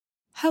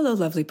Hello,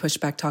 lovely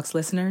Pushback Talks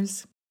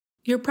listeners.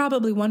 You're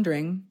probably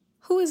wondering,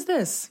 who is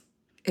this?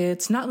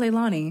 It's not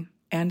Leilani,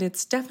 and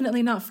it's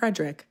definitely not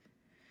Frederick.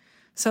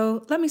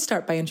 So let me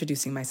start by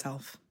introducing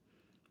myself.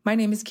 My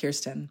name is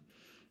Kirsten.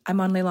 I'm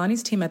on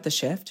Leilani's team at The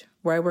Shift,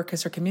 where I work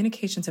as her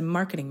communications and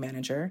marketing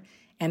manager,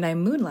 and I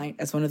moonlight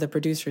as one of the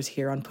producers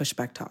here on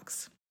Pushback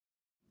Talks.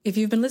 If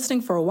you've been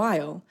listening for a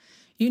while,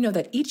 you know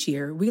that each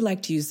year we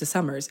like to use the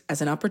summers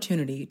as an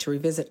opportunity to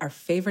revisit our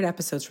favorite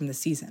episodes from the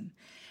season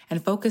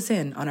and focus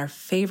in on our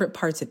favorite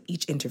parts of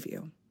each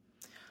interview.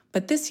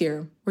 But this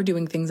year, we're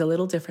doing things a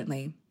little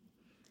differently.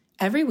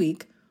 Every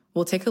week,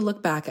 we'll take a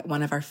look back at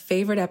one of our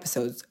favorite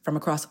episodes from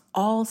across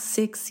all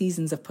 6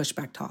 seasons of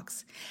Pushback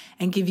Talks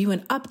and give you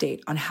an update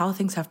on how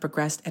things have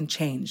progressed and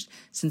changed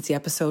since the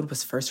episode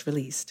was first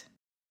released.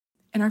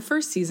 In our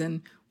first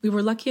season, we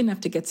were lucky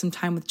enough to get some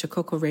time with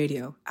Chicoco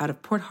Radio out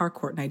of Port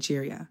Harcourt,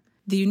 Nigeria,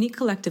 the unique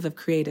collective of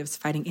creatives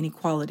fighting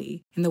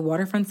inequality in the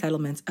waterfront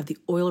settlements of the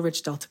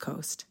oil-rich Delta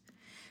Coast.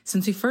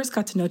 Since we first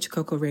got to know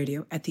Chicoco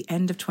Radio at the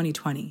end of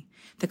 2020,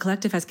 the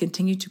collective has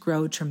continued to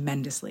grow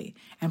tremendously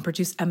and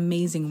produce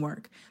amazing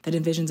work that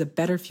envisions a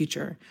better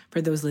future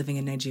for those living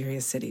in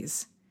Nigeria's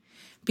cities.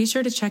 Be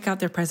sure to check out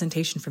their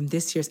presentation from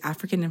this year's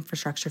African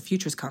Infrastructure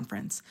Futures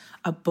Conference,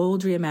 a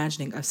bold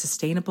reimagining of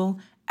sustainable,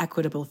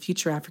 equitable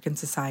future African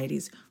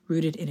societies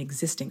rooted in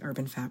existing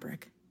urban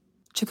fabric.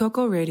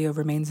 Chicoco Radio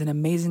remains an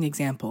amazing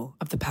example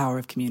of the power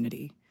of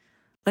community.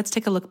 Let's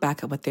take a look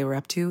back at what they were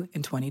up to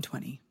in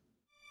 2020.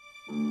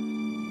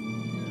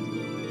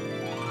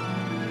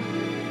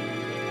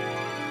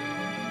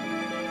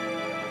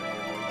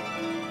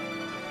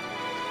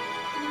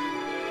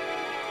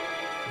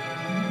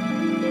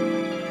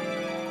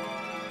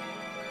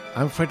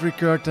 I'm Frederick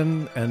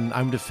Gerten, and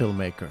I'm the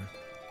filmmaker.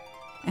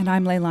 And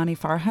I'm Leilani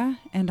Farha,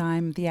 and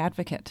I'm the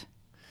advocate.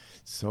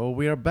 So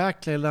we are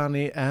back,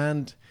 Leilani,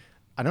 and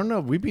I don't know,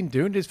 we've been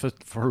doing this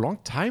for a long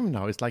time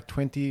now. It's like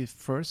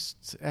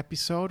 21st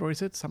episode, or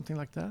is it something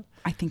like that?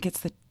 I think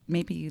it's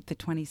maybe the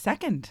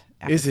 22nd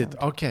episode. Is it?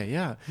 Okay,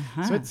 yeah.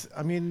 Uh-huh. So it's,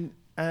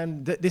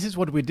 this is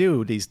what we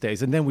do these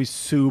days, and then we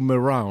zoom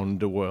around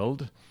the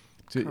world.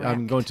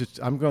 I'm going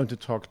to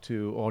talk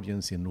to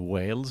audience in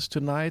Wales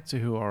tonight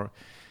who are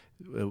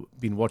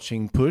been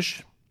watching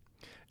Push,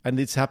 and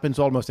it happens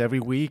almost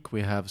every week.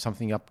 We have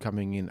something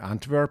upcoming in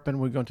Antwerp, and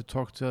we're going to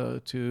talk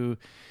to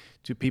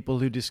people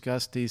who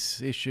discuss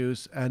these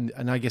issues, and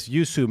I guess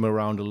you zoom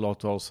around a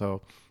lot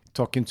also,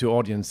 talking to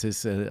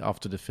audiences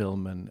after the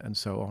film and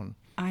so on.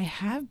 I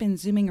have been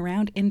zooming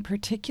around, in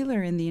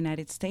particular in the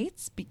United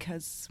States,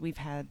 because we've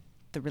had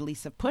the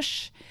release of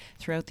Push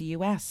throughout the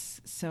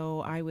U.S.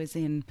 So I was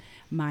in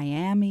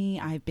Miami,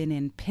 I've been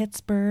in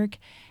Pittsburgh,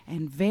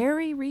 and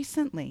very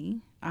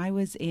recently I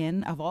was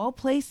in, of all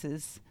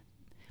places,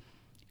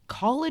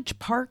 College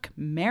Park,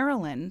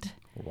 Maryland.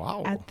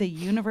 Wow. At the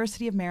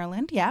University of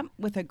Maryland, yeah,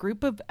 with a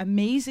group of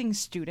amazing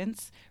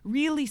students,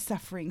 really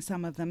suffering,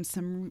 some of them,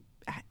 some,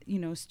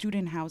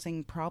 student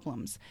housing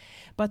problems.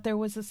 But there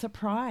was a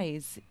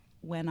surprise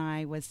when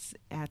I was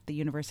at the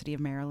University of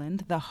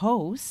Maryland. The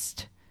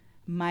host,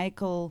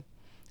 Michael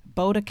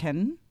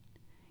Bodekin,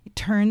 it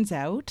turns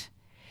out,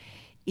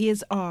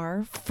 is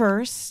our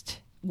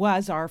first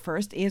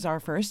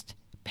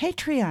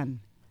Patreon.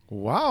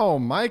 Wow,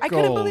 Michael. I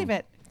couldn't believe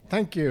it.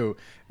 Thank you.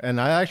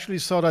 And I actually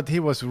saw that he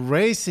was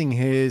raising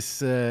his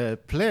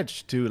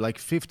pledge to like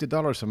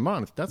 $50 a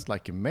month. That's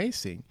like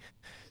amazing.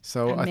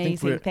 So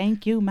amazing. I think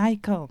Thank you,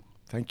 Michael.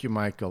 Thank you,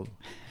 Michael.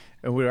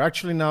 And we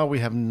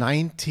have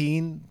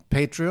 19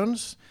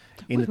 Patreons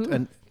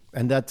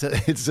and that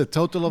it's a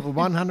total of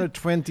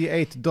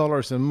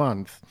 $128 a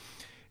month.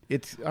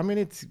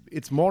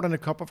 It's more than a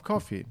cup of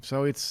coffee,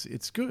 so it's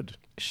good.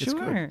 Sure. It's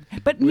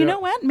good. But you know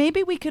what?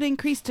 Maybe we could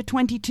increase to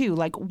 22,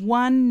 like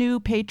one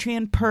new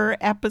Patreon per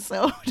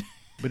episode.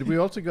 But we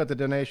also got a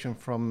donation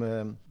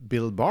from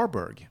Bill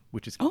Barberg,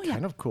 which is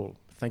kind of cool.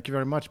 Thank you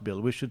very much,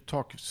 Bill. We should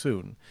talk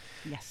soon.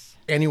 Yes.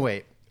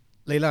 Anyway,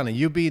 Leilani,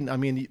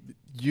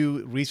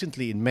 you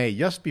recently in May,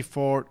 just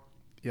before,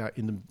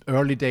 in the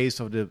early days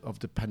of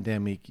the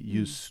pandemic,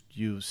 you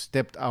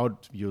stepped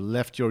out, you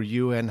left your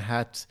UN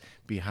hat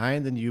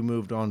behind, and you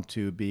moved on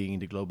to being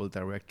the global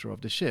director of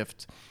The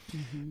Shift.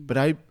 Mm-hmm.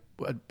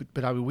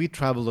 But we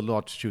traveled a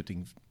lot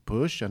shooting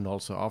Push, and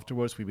also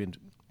afterwards we've been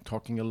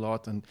talking a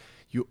lot, and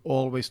you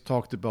always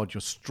talked about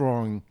your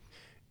strong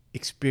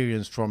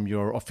experience from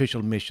your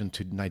official mission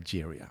to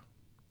Nigeria.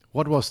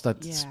 What was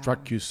that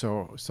struck you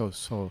so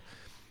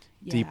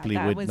deeply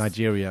with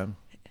Nigeria?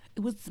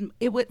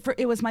 It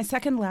was my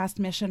second last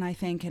mission, I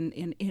think,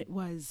 and it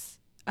was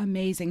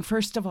amazing.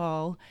 First of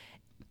all,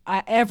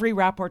 every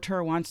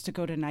rapporteur wants to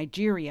go to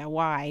Nigeria.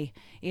 Why?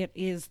 It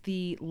is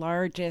the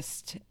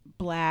largest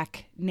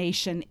Black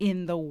nation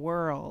in the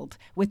world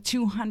with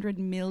 200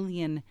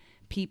 million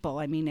people.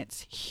 I mean,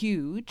 it's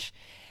huge,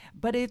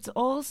 but it's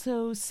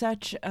also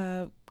such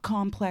a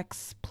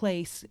complex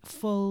place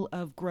full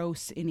of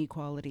gross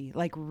inequality,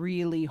 like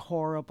really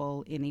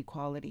horrible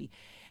inequality.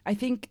 I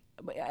think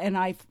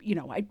and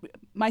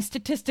my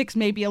statistics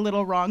may be a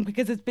little wrong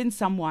because it's been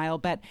some while,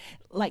 but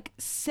like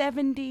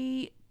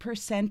 70%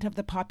 of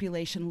the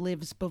population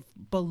lives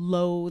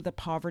below the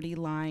poverty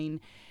line.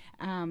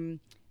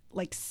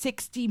 Like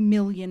 60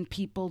 million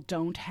people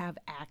don't have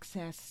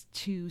access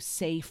to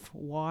safe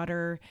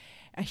water.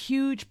 A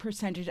huge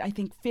percentage, I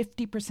think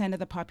 50% of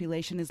the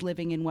population is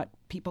living in what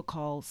people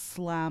call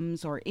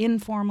slums or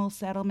informal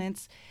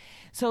settlements.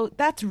 So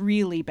that's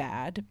really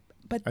bad.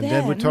 But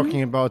then we're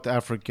talking about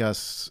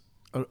Africa's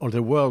or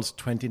the world's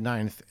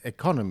 29th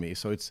economy.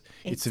 So it's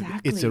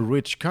a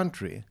rich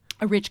country.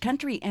 A rich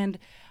country. And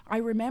I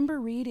remember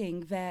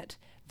reading that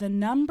the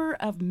number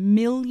of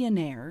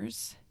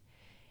millionaires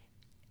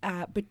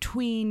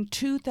between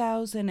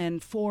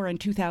 2004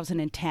 and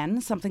 2010,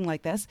 something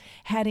like this,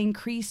 had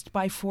increased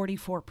by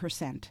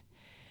 44%.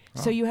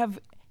 So you have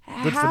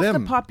half the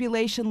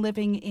population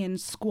living in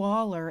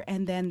squalor,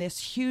 and then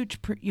this huge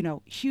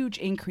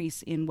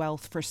increase in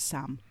wealth for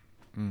some.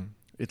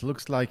 It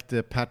looks like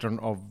the pattern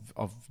of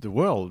the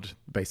world,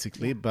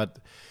 basically, but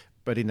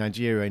in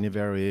Nigeria in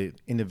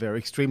a very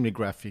extremely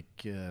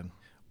graphic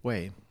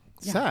way.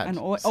 Yeah, Sad. An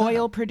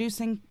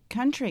oil-producing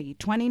country,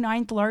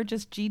 29th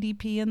largest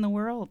GDP in the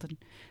world, and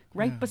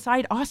right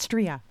beside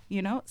Austria,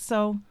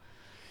 so...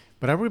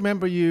 But I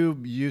remember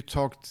you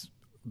talked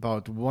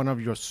about one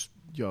of your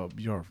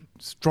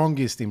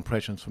strongest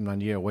impressions from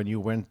Nigeria when you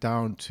went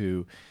down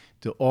to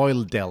the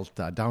oil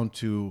delta, down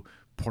to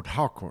Port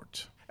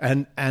Harcourt.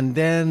 And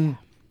then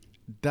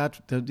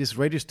this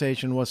radio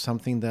station was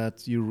something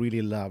that you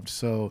really loved,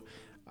 so...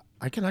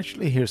 I can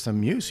actually hear some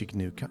music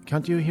now.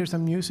 Can't you hear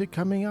some music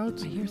coming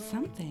out? I hear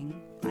something.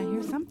 So,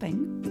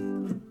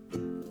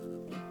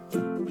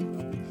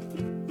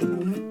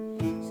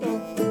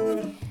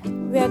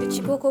 we are the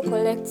Chicoco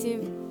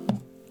Collective.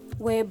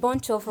 We're a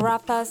bunch of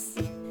rappers,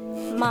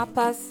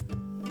 mappers,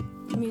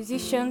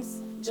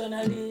 musicians,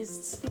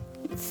 journalists,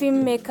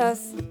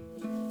 filmmakers,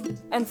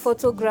 and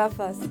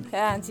photographers.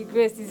 Auntie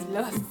Grace is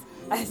lost.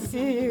 I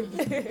see you.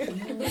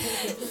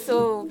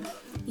 So,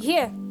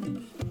 here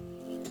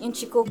in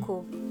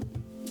Chicoco,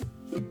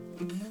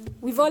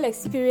 we've all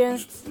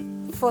experienced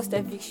forced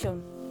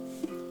eviction,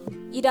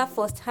 either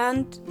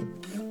firsthand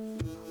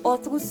or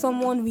through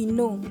someone we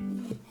know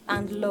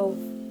and love.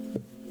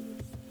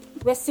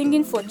 We're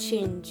singing for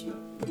change.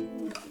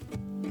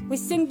 We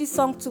sing this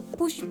song to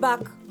push back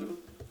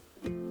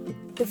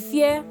the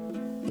fear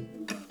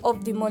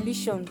of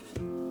demolition,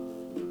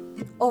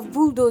 of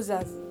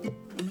bulldozers,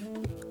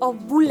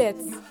 of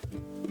bullets,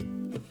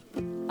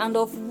 and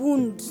of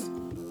wounds.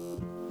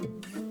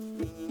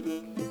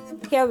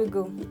 Here we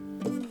go.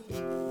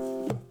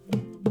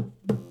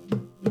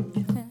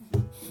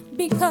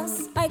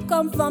 Because I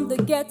come from the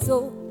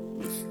ghetto,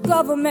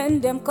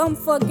 government them come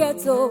for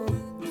ghetto.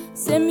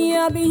 Say me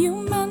I be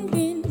human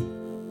being,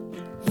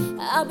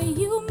 I be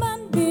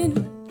human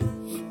being.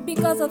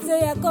 Because of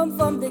say I come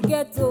from the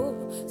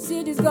ghetto,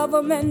 see this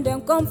government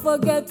them come for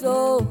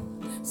ghetto.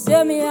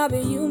 Say me I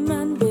be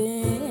human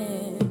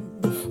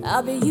being,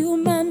 I be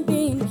human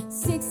being.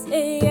 6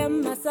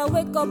 a.m. as I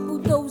wake up,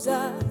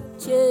 bulldozer,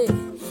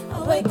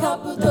 I wake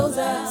up,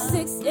 bulldozer.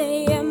 6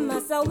 a.m.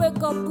 as I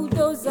wake up,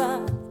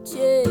 bulldozer,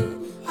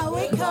 I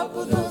wake up,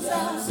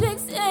 bulldozer.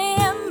 6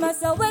 a.m.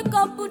 as I wake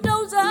up,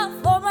 bulldozer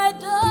for my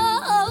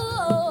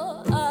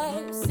door.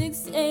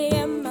 6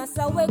 a.m. as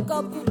I wake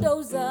up,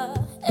 bulldozer.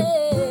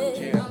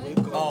 Hey.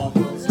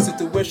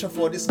 Situation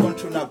for this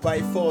country now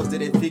by force,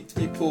 they evict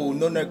people,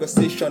 no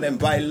negotiation and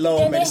by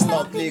law, man, it's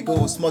not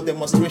legal. Small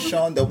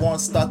demonstration, they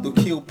won't start to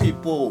kill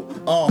people.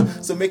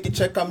 So make it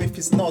check if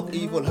it's not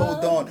evil.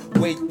 Hold on,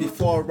 wait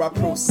before I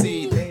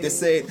proceed. They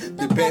said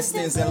the best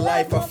things in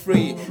life are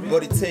free,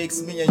 but it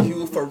takes me and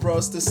you for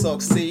us to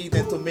succeed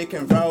and to make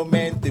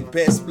environment the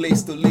best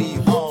place to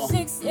live.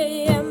 6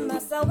 a.m.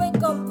 as I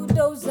wake up,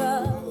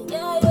 bulldozer.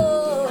 Yeah,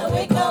 yo. I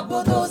wake up,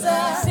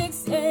 bulldozer.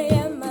 6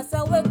 a.m. as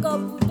I wake up,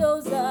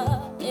 bulldozer.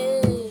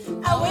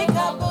 I wake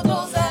up,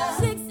 bulldozer.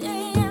 6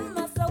 a.m.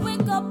 as I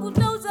wake up,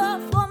 bulldozer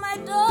for my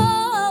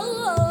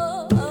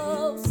door.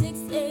 6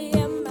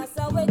 a.m. as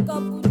I wake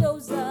up,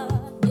 bulldozer.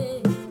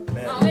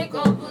 I wake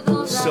up,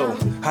 bulldozer. So,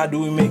 how do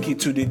we make it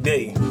to the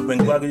day when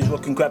graduates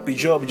working crappy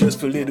job just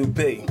for little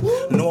pay?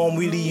 No one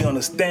really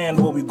understand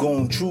what we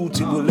going through.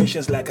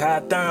 Tribulations like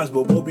hard times,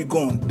 but what we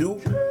gonna do?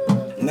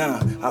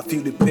 Nah, I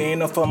feel the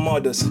pain of our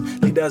mothers.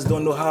 Leaders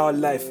don't know how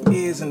life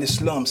is in the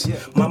slums.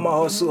 Mama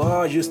hustle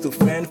hard just to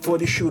fend for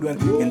the children,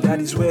 and that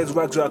is where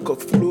rags rack of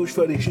clothes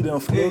for the children,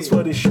 clothes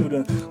for the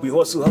children. We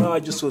hustle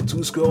hard just for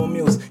 2 square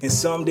meals, and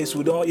some days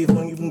we don't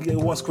even get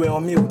 1 square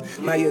meal.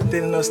 Now you're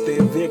telling us to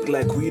evict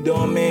like we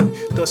don't mean,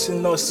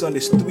 tossing us on the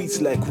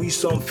streets like we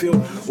some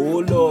feel. Oh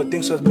Lord,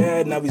 things was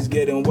bad, now it's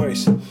getting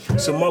worse.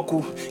 So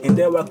Moku, and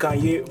there I can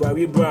hear where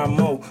we bring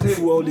more.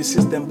 Through all the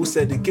system, boost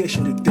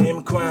education, the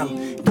damn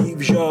crime. Give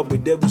job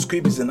with devil's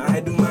creeps and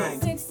I do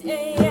mine. 6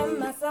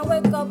 a.m. as I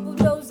wake up,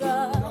 bulldozer.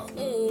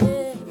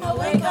 I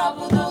wake up,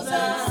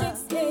 bulldozer.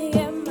 6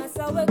 a.m. as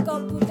I wake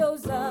up,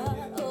 bulldozer.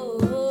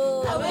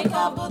 I wake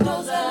up,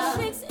 bulldozer.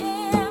 6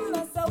 a.m.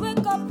 as I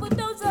wake up,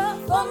 bulldozer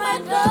for my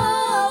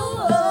door.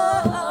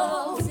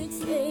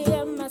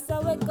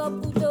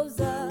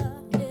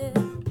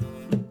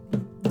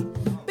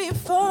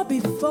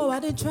 Before I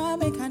did try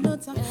make I no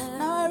talk.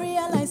 Now I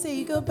realize say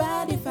you go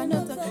bad if I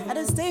no talk. I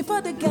did stay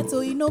for the ghetto,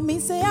 you know me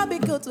say I be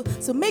go to.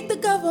 So make the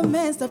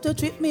government stop to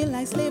treat me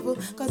like slave.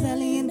 Cause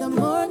early in the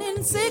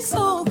morning, 6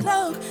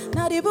 o'clock.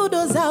 Now the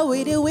bulldozer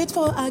wait, they wait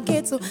for a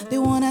ghetto. They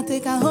wanna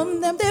take her home,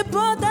 them they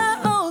bought their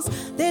house.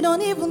 They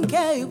don't even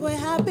care if we're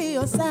happy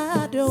or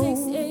sad. 6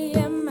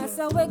 a.m. as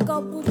I wake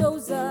up,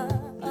 bulldozer.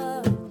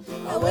 I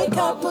wake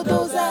up,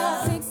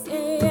 bulldozer. 6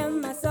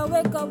 a.m. as I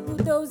wake up,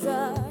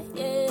 bulldozer.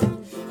 Yeah.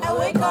 I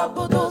wake up,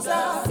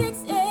 bulldozer.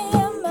 6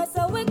 a.m. as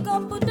I wake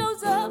up,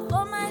 bulldozer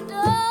for my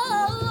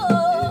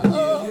door.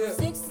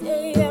 6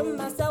 a.m.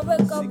 as I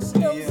wake up,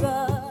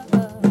 bulldozer.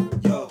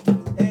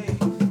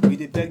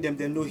 Beg them,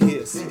 they no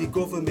here. See the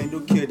government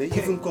don't care. They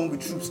even come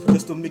with troops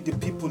just to make the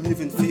people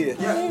live in fear.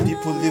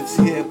 People live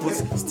here, but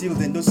still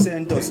they don't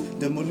send us.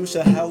 The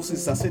militia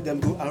houses, I say them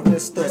go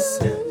arrest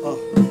us.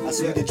 As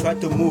we they try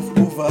to move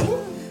over.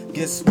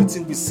 Guess what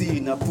we see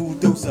in a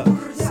bulldozer.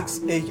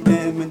 6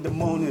 a.m. in the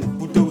morning,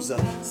 bulldozer.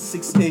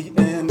 6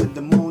 a.m. in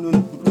the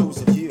morning,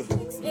 bulldozer. Yeah.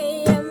 6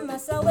 a.m.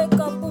 as I wake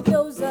up,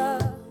 bulldozer.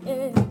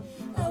 Yeah.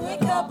 I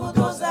wake up,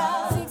 bulldozer.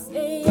 6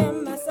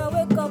 a.m. as I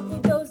wake up,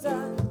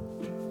 bulldozer.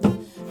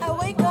 I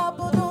wake up,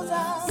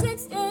 bulldozer.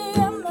 6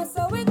 a.m. as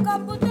I wake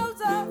up,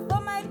 bulldozer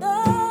for my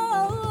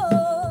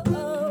door.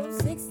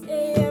 6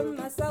 a.m.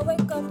 as I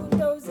wake up,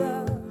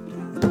 bulldozer.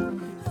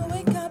 I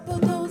wake up,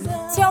 bulldozer.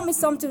 Tell me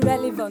something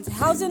relevant.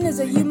 Housing is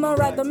a human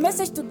right. The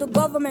message to the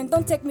government,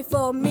 don't take me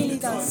for a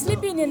militant.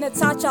 Sleeping in a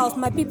thatch house,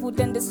 my people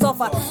then they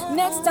suffer.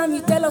 Next time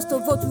you tell us to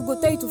vote, we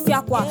go tell you to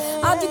fiakwa.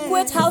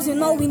 Adequate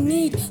housing, all we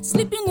need.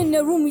 Sleeping in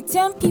a room with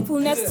 10 people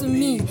next to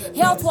me.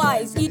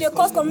 Health-wise, it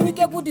cause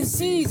communicable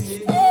disease.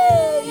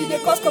 Hey,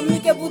 it cause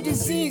communicable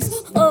disease.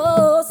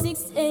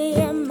 6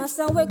 a.m. as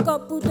I wake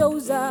up,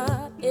 bulldozer.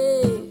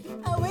 Hey.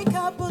 I wake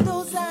up,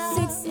 bulldozer.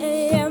 6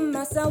 a.m.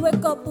 as I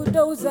wake up,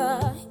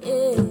 bulldozer.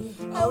 Hey.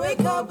 I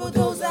wake up,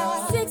 bulldozer.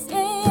 6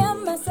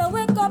 a.m. as I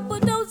wake up,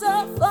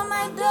 bulldozer for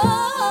my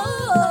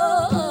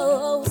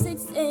door.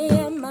 6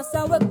 a.m. as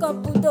I wake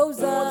up,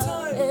 bulldozer.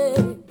 Hey.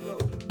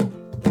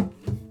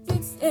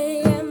 6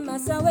 a.m.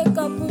 as I wake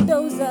up,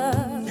 bulldozer.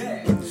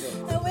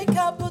 I wake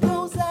up,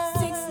 bulldozer.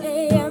 6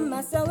 a.m.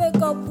 as I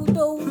wake up,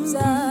 bulldozer.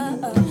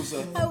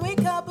 I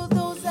wake up,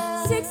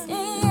 bulldozer. 6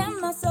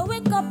 a.m. as I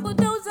wake up,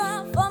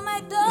 bulldozer for my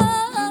door.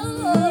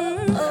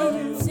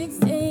 6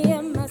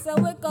 a.m. as I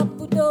wake up,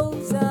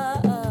 bulldozer.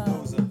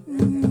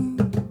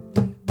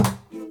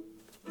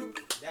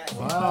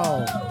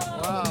 Wow.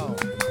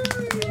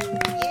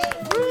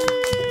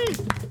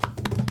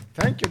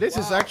 Thank you. This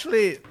is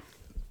actually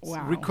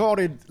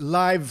recorded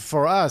live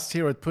for us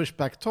here at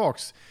Pushback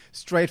Talks,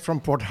 straight from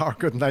Port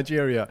Harcourt,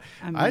 Nigeria.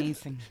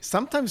 Amazing.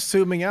 Sometimes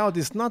zooming out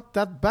is not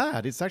that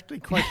bad. It's actually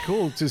quite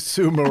cool to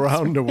zoom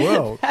around the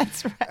world.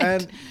 That's right.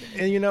 And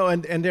you know,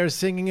 and they're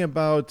singing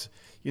about,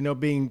 you know,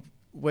 being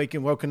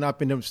woken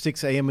up in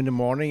 6 a.m. in the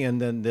morning, and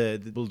then the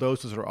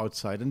bulldozers are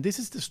outside. And this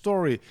is the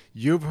story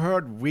you've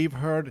heard, we've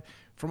heard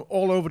from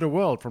all over the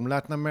world, from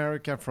Latin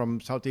America,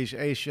 from Southeast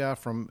Asia,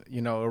 from,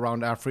 you know,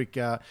 around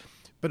Africa,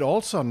 but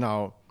also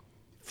now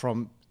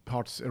from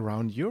parts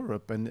around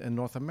Europe and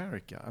North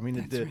America. I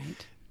mean,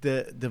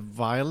 the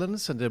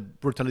violence and the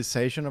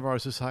brutalization of our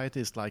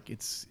society is like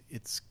it's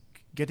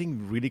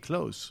getting really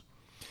close.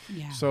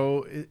 Yeah.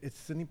 So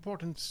it's an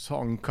important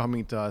song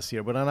coming to us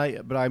here. But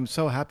I'm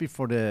so happy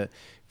for the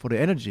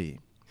energy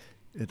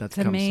that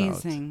comes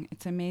amazing. out.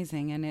 It's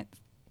amazing, and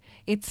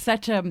it's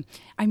such a.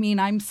 I mean,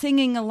 I'm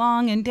singing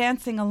along and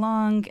dancing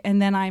along,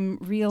 and then I'm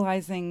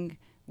realizing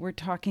we're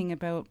talking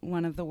about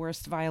one of the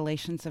worst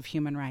violations of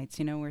human rights.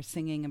 You know, we're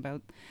singing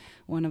about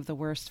one of the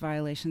worst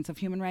violations of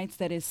human rights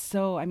that is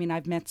so. I mean,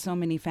 I've met so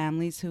many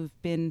families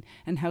who've been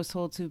and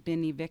households who've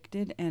been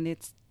evicted, and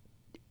it's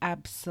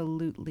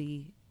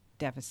absolutely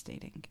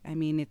devastating. I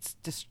mean, it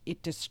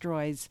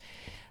destroys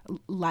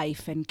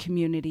life and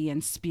community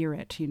and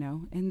spirit, you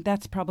know, and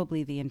that's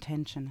probably the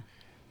intention.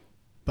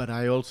 But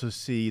I also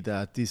see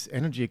that this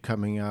energy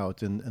coming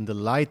out and the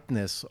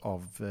lightness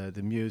of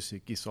the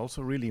music is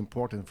also really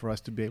important for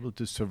us to be able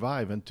to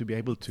survive and to be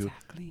able to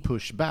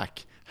push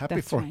back.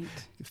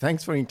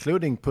 Thanks for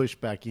including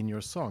pushback in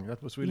your song.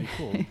 That was really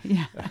cool.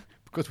 Yeah.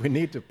 Because we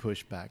need to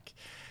push back.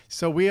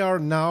 So we are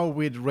now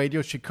with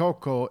Radio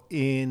Chicoco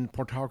in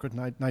Port Harcourt,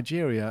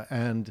 Nigeria,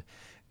 and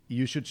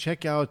you should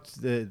check out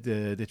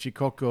the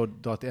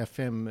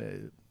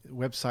chicoco.fm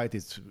website.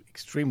 It's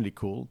extremely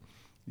cool.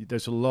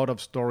 There's a lot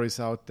of stories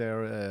out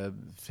there,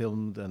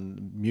 filmed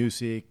and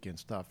music and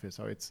stuff.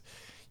 So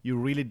you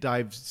really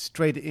dive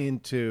straight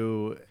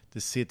into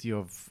the city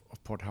of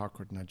Port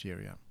Harcourt,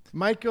 Nigeria.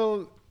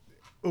 Michael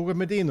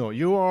Medino,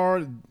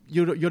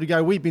 you're the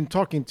guy we've been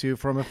talking to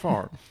from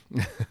afar.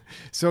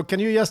 So can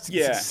you just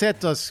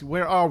set us,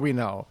 where are we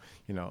now?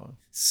 You know.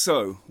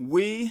 So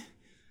we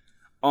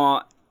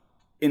are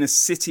in a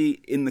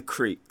city in the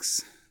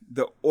creeks,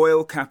 the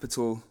oil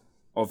capital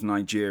of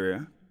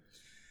Nigeria,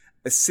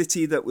 a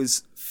city that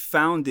was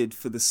founded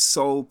for the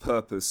sole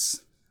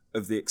purpose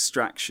of the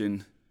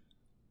extraction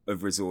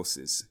of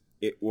resources.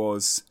 It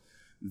was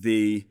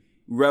the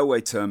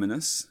railway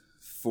terminus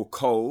for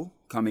coal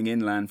coming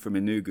inland from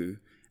Enugu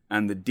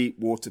and the deep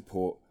water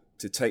port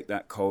to take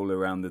that coal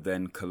around the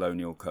then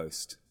colonial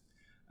coast.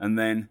 And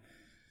then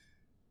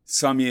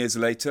some years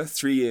later,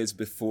 3 years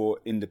before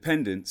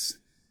independence,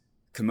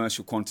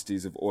 commercial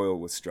quantities of oil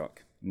were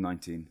struck in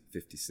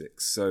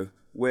 1956. So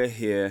we're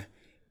here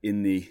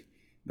in the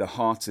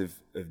heart of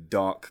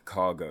dark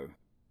cargo.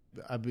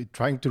 I've been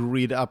trying to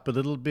read up a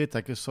little bit.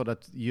 I saw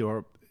that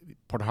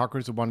Port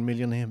Harcourt is 1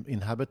 million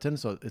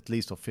inhabitants, or at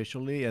least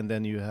officially, and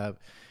then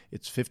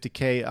it's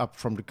 50K up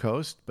from the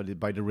coast, but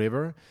by the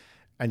river.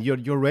 And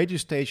your radio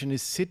station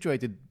is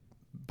situated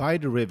by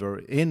the river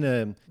in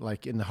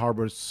a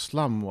harbor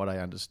slum, what I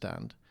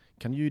understand.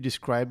 Can you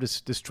describe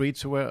the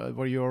streets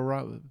where you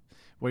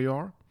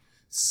are?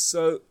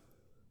 So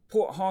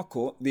Port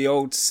Harcourt, the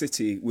old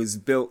city, was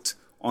built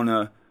on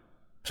a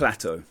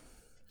plateau.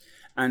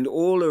 And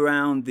all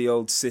around the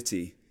old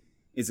city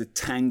is a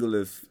tangle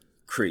of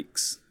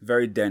creeks,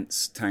 very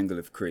dense tangle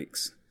of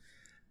creeks.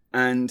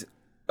 And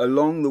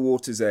along the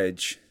water's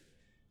edge,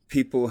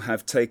 people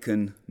have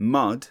taken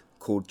mud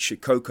called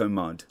Chicoco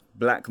mud,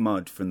 black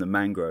mud from the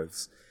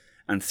mangroves,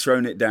 and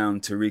thrown it down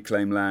to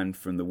reclaim land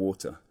from the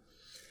water.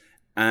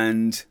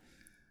 And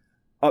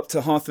up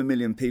to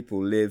 500,000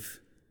 people live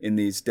in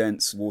these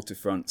dense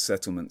waterfront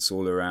settlements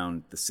all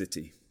around the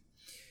city.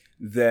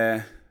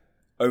 They're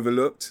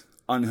overlooked,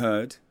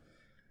 unheard,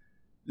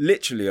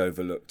 literally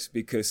overlooked,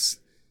 because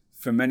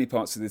from many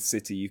parts of the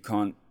city you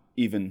can't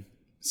even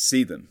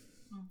see them.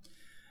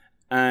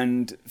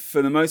 And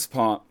for the most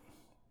part,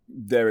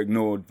 they're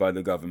ignored by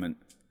the government.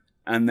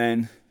 And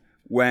then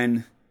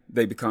when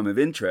they become of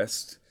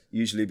interest,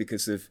 usually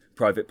because of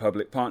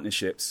private-public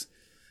partnerships,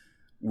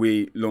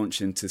 we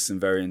launch into some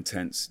very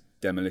intense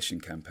demolition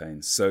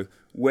campaigns. So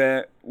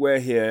we're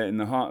here in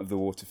the heart of the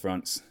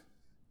waterfronts,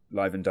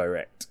 live and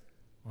direct.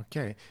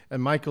 Okay.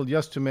 And Michael,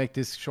 just to make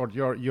this short,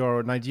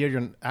 your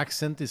Nigerian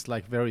accent is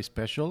very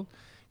special.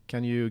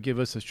 Can you give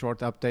us a short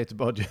update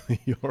about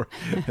your...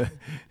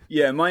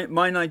 Yeah,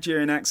 my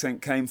Nigerian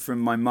accent came from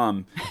my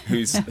mum,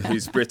 who's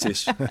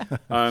British.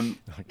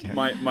 Okay.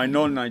 My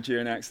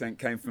non-Nigerian accent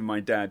came from my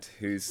dad,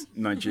 who's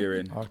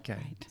Nigerian.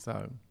 Okay,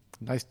 so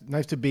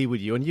nice to be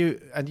with you.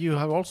 And you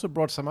have also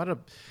brought some other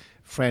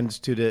friends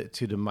to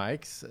the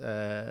mics.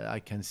 I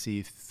can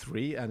see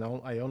 3, and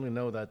I only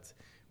know that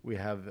we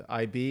have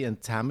IB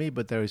and Tammy,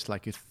 but there is a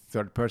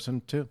third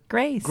person too.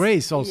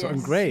 Grace also, yes.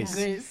 And Grace.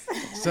 Grace.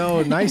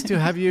 So nice to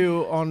have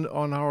you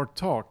on our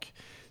talk.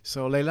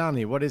 So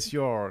Leilani,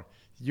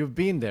 you've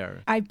been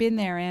there. I've been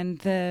there, and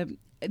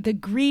the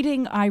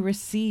greeting I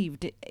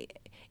received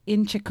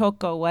in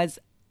Chicoco was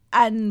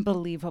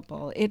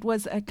unbelievable. It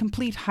was a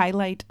complete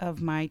highlight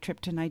of my trip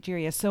to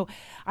Nigeria. So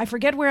I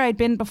forget where I'd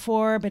been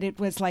before, but it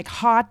was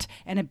hot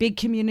and a big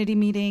community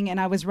meeting,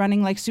 and I was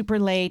running super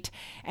late,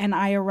 and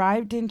I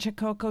arrived in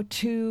Chicoco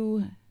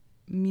to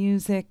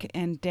music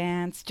and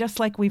dance, just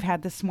like we've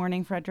had this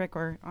morning, Frederick,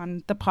 or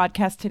on the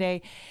podcast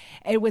today.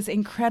 It was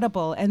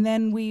incredible. And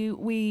then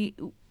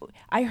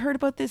I heard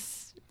about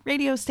this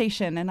radio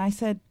station, and I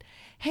said,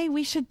 hey,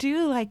 we should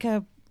do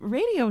a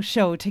radio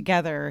show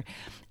together.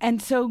 And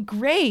so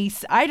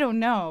Grace, I don't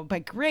know,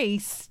 but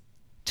Grace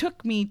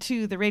took me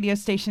to the radio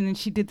station, and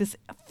she did this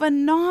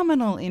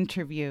phenomenal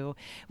interview.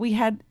 We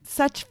had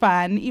such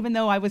fun, even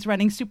though I was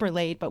running super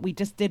late, but we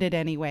just did it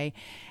anyway.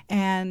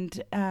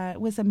 And it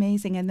was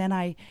amazing. And then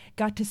I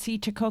got to see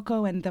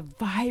Chicoco and the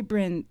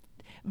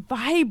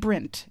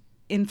vibrant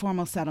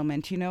informal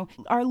settlement.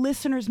 Our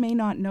listeners may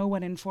not know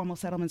what informal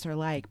settlements are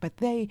like, but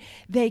they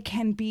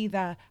can be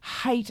the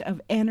height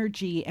of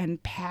energy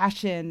and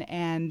passion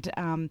and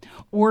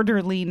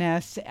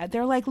orderliness.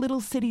 They're like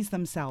little cities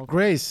themselves.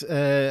 Grace,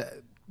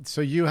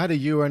 so you had a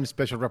UN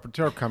special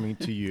rapporteur coming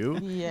to you.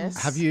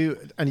 Yes. You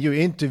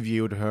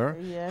interviewed her.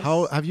 Yes.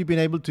 How have you been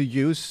able to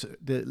use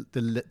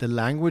the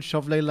language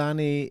of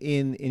Leilani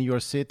in your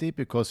city?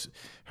 Because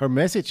her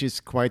message is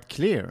quite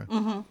clear.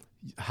 Mm-hmm.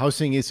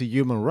 Housing is a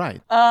human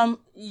right.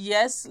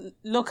 Yes,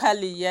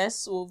 locally,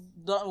 yes.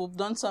 We've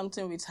done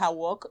something with her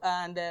work,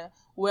 and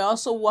we're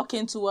also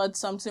working towards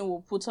something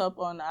we'll put up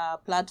on our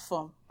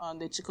platform on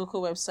the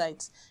Chicoco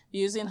website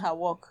using her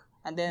work,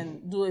 and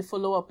then do a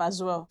follow-up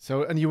as well.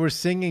 So, and you were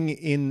singing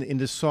in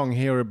the song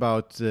here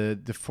about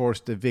the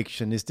forced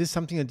eviction. Is this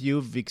something that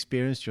you've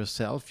experienced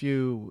yourself,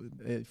 you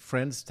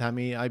friends,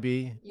 Tammy,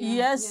 IB?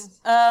 Yes.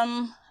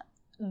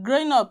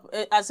 Growing up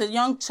as a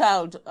young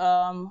child,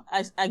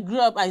 I grew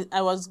up,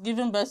 I was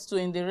given birth to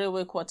in the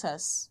railway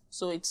quarters.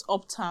 So it's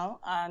uptown,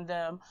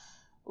 and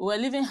we were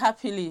living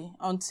happily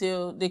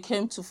until they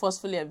came to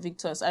forcefully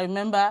evict us. I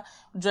remember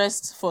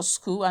dressed for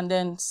school, and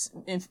then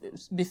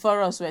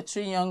before us were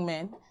 3 young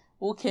men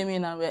who came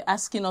in and were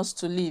asking us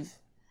to leave.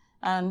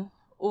 And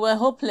we were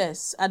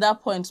hopeless at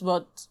that point,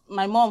 but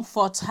my mom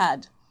fought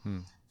hard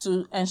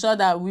to ensure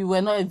that we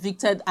were not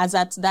evicted as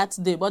at that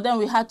day. But then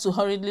we had to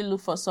hurriedly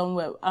look for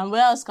somewhere. And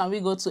where else can we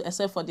go to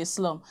except for the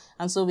slum?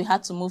 And so we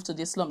had to move to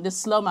the slum. The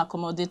slum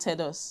accommodated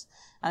us.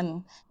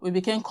 And we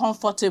became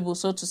comfortable,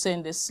 so to say,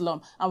 in the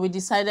slum. And we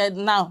decided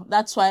now,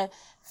 that's why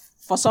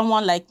for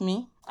someone like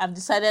me, I've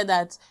decided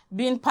that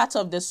being part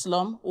of the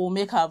slum will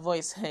make our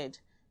voice heard.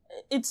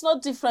 It's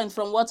not different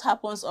from what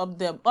happens up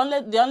there.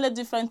 The only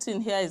different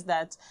thing here is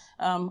that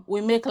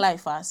we make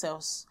life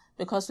ourselves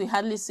because we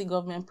hardly see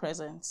government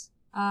presence.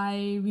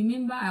 I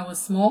remember I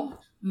was small.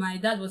 My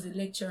dad was a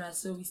lecturer,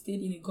 so we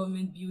stayed in a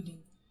government building.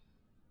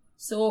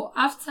 So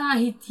after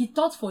he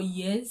taught for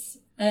years,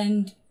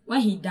 and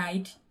when he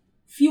died,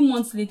 few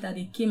months later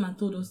they came and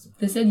told us,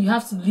 they said you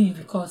have to leave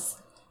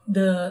because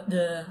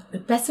the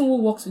person who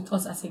works with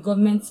us as a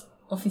government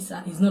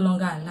officer is no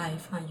longer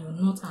alive and you're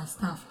not our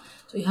staff.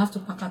 So you have to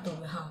pack out of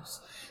the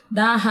house.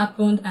 That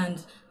happened,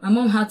 and my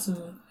mom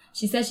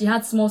she said she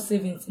had small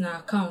savings in her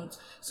account.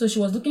 So she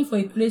was looking for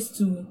a place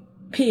to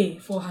pay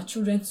for her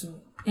children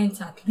to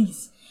enter at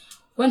least.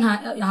 When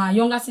her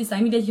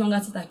immediate younger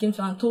sister came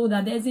to her and told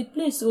her there's a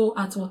place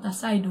at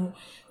Waterside,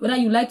 whether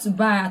you like to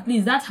buy, at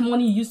least that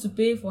money you used to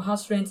pay for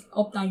house rent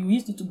uptown, you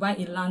used to buy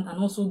a land and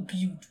also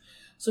build.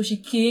 So she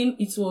came,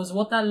 it was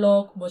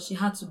waterlogged, but she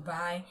had to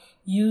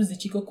use the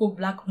Chicoco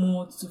black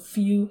mold to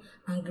fill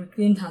and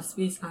reclaim her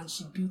space, and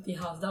she built a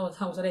house. That was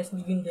how we started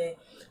living there.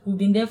 We've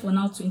been there for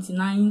now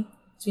 29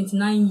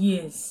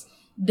 years.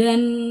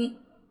 Then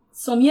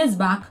some years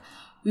back,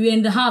 we were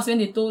in the house when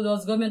they told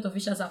us government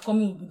officials are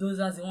coming with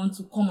bulldozers, they want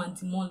to come and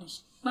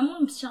demolish. My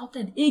mom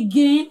shouted,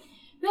 again,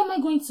 where am I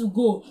going to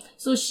go?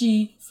 So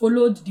she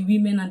followed the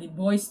women and the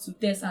boys to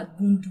test at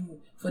Bundu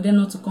for them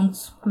not to come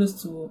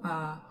close to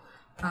our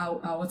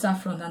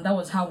waterfront, and that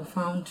was how we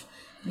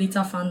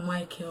later found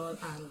Michael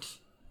and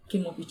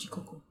came up with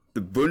Chicoco.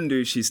 The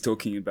Bundu she's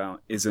talking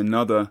about is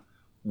another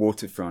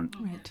waterfront.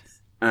 Right.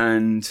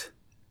 And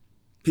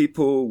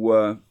people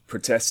were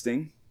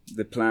protesting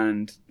the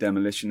planned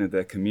demolition of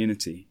their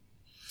community.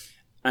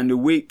 And a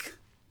week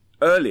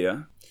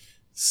earlier,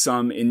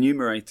 some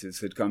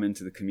enumerators had come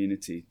into the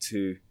community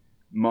to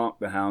mark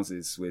the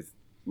houses with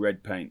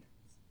red paint,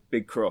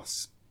 big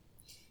cross,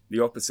 the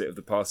opposite of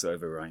the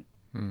Passover rite.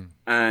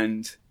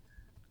 And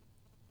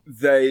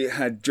they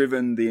had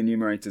driven the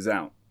enumerators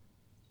out.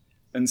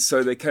 And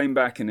so they came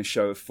back in a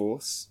show of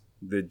force,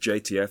 the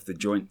JTF, the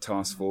Joint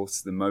Task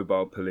Force, the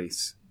mobile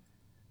police,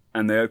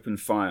 and they opened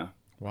fire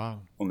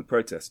on the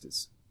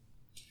protesters.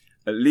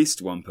 At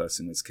least one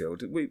person was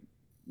killed.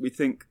 We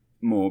think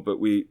more, but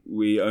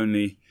we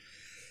only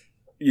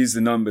use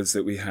the numbers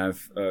that we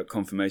have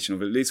confirmation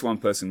of. At least one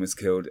person was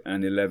killed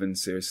and 11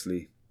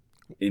 seriously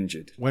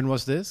injured. When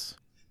was this?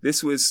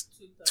 This was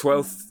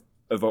 12th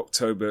of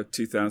October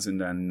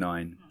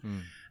 2009.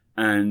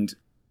 And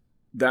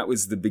that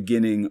was the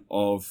beginning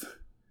of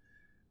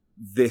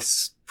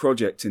this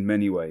project in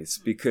many ways,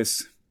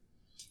 because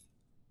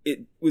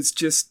it was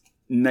just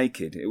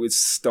naked. It was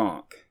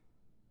stark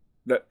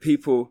that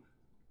people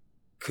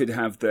could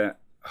have their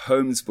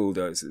homes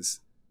bulldozed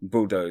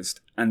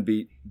and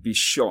be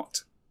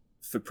shot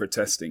for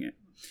protesting it.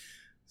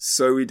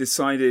 So we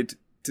decided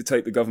to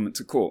take the government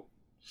to court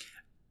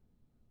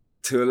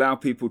to allow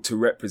people to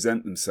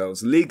represent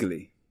themselves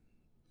legally,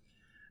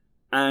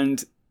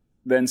 and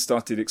then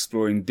started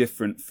exploring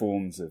different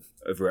forms of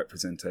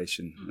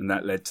representation. And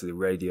that led to the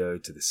radio,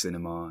 to the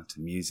cinema, to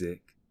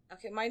music.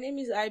 Okay, my name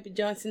is I.B.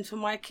 Johnson. For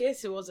my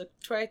case, it was a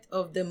threat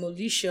of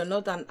demolition,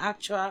 not an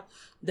actual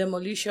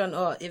demolition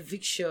or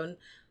eviction.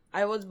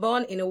 I was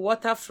born in a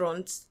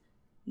waterfront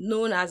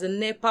known as the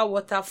NEPA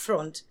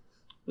waterfront.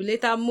 We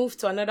later moved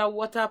to another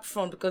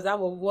waterfront because that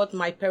was what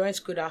my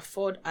parents could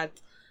afford at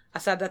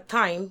the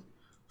time.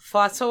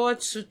 Fast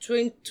forward to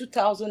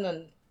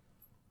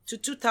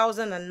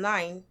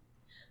 2009,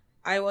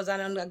 I was an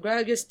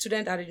undergraduate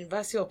student at the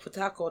University of Port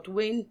Harcourt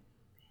when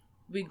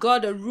we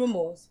got a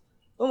rumor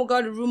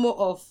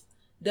of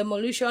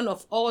demolition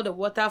of all the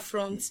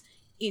waterfronts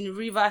in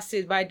Rivers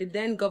State by the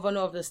then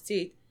governor of the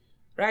state,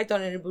 Right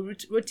Honorable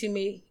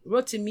Rotimi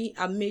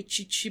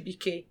Amechi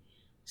Chibike.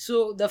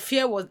 So the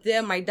fear was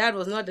there. My dad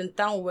was not in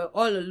town. We were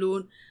all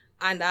alone,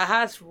 and our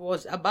house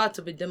was about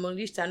to be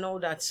demolished and all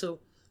that.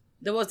 So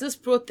there was this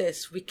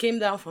protest. We came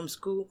down from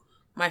school,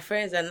 my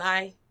friends and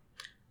I.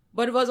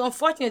 But it was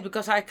unfortunate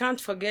because I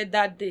can't forget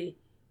that day.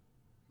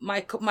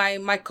 My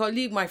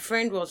colleague, my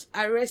friend was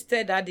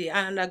arrested that day.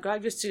 An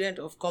undergraduate student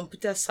of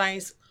computer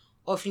science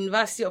of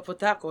University of Port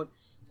Harcourt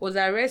was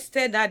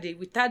arrested that day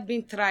without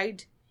being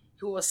tried.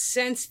 He was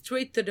sent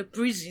straight to the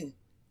prison,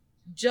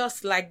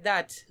 just like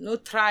that. No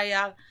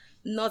trial,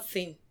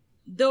 nothing.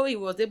 Though he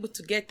was able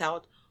to get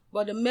out,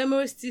 but the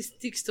memory still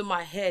sticks to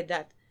my head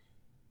that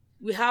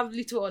we have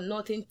little or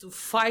nothing to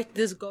fight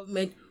this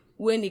government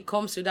when it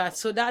comes to that.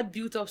 So that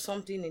built up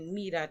something in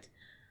me that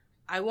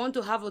I want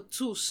to have a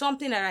tool,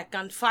 something that I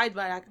can fight,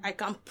 but I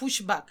can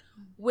push back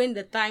when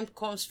the time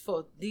comes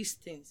for these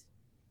things.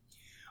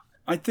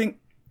 I think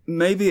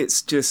maybe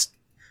it's just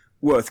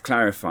worth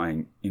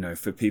clarifying,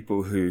 for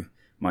people who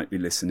might be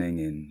listening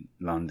in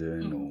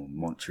London or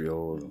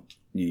Montreal or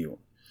New York.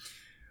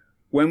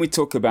 When we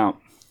talk about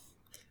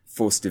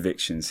forced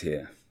evictions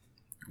here,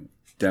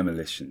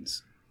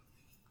 demolitions,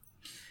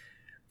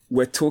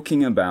 we're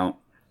talking about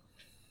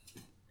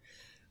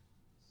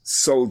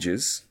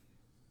soldiers,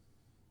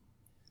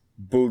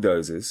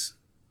 bulldozers,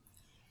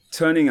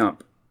 turning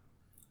up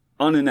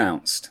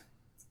unannounced,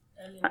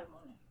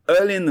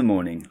 early in the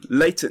morning,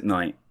 late at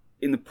night,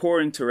 in the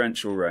pouring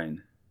torrential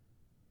rain,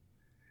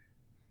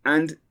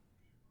 and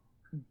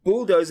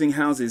bulldozing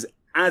houses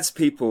as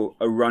people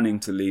are running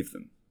to leave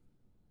them,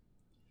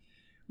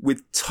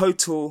 with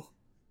total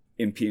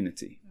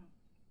impunity.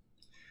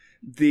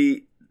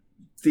 The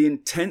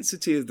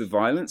intensity of the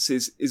violence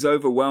is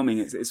overwhelming.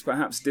 It's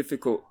perhaps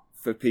difficult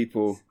for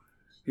people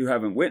who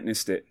haven't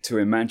witnessed it to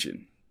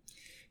imagine.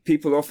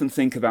 People often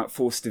think about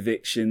forced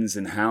evictions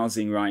and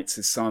housing rights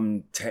as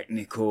some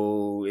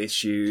technical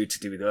issue to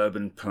do with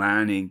urban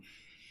planning.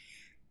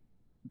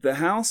 The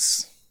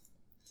house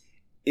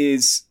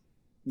is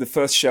the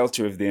first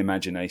shelter of the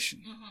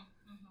imagination.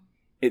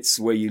 It's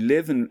where you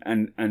live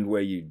and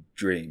where you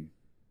dream.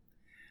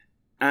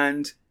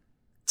 And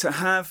to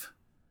have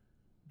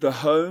the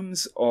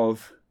homes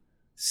of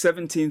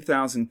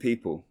 17,000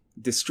 people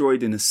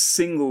destroyed in a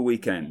single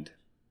weekend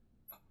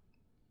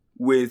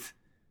with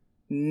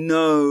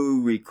no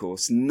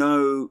recourse,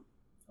 no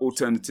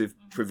alternative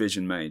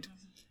provision made,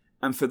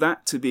 and for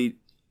that to be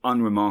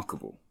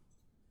unremarkable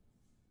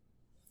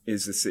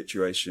is the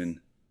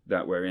situation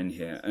that we're in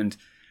here. And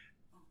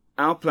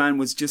our plan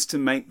was just to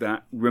make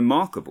that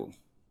remarkable,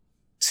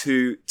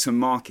 to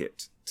mark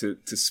it, to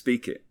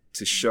speak it,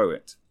 to show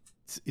it.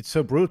 It's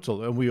so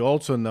brutal, and we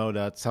also know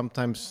that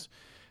sometimes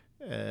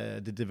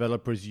the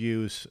developers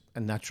use a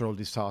natural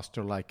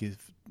disaster like a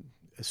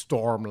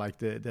storm, like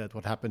that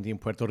what happened in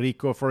Puerto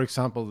Rico, for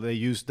example. They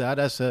use that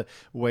as a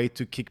way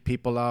to kick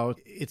people out.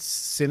 It's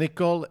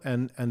cynical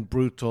and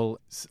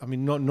brutal. I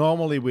mean,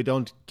 normally we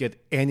don't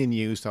get any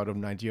news out of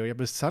Nigeria,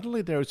 but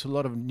suddenly there is a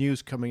lot of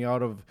news coming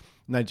out of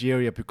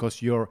Nigeria because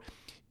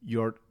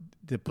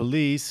the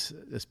police,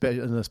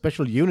 and a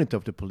special unit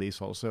of the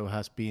police also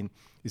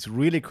is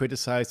really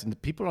criticized, and the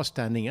people are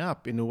standing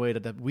up in a way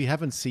that we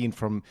haven't seen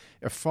from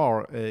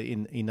afar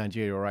in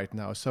Nigeria right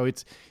now. So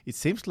it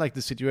seems like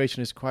the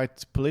situation is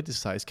quite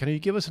politicized. Can you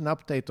give us an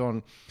update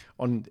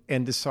on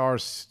End the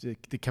SARS,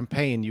 the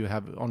campaign you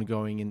have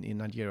ongoing in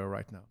Nigeria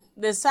right now?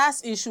 The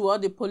SARS issue, or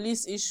the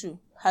police issue,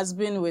 has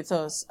been with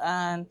us.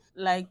 And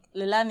like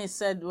Leilani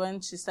said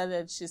when she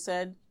started, she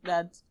said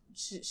that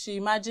she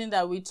imagined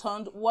that we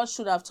turned what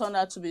should have turned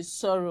out to be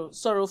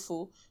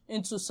sorrowful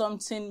into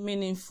something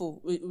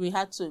meaningful. We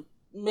had to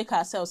make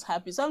ourselves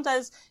happy.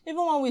 Sometimes,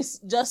 even when we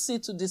just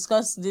sit to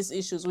discuss these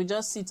issues, we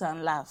just sit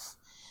and laugh.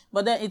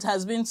 But then it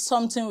has been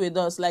something with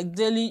us. Like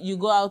daily, you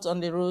go out on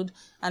the road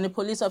and a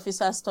police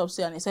officer stops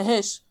you and he says,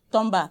 "Hey,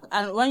 turn back."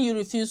 And when you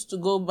refuse to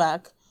go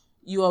back,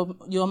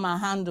 you're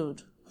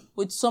manhandled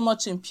with so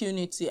much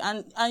impunity.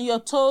 And you're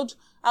told,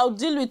 "I'll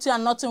deal with you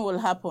and nothing will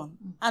happen."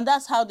 And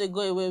that's how they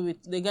get away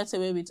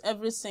with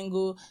every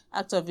single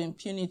act of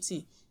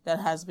impunity that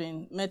has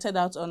been meted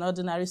out on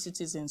ordinary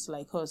citizens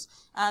like us.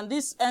 And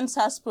this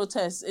EndSARS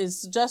protest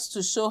is just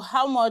to show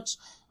how much,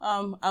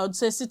 I would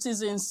say,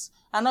 citizens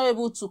are not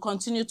able to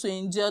continue to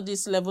endure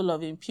this level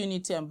of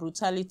impunity and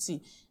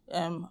brutality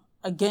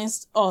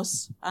against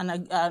us, and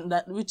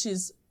that which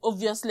is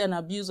obviously an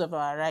abuse of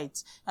our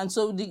rights. And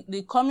so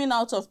the coming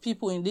out of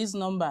people in this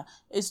number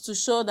is to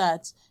show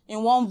that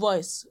in one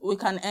voice we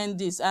can end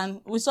this. And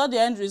we saw the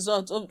end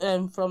result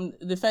from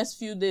the first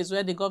few days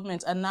where the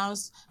government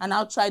announced an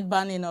outright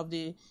banning of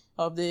the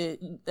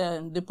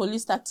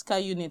police tactical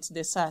unit,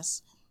 the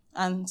SARS.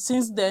 And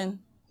since then,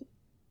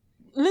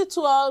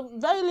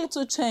 very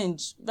little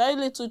change.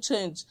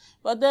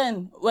 But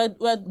then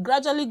we're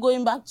gradually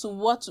going back to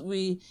what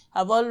we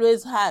have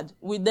always had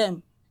with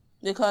them,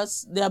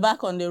 because they are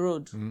back on the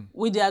road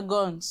with their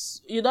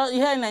guns. Here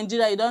in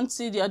Nigeria, you don't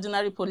see the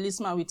ordinary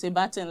policeman with a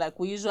baton like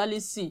we usually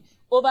see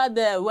over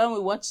there when we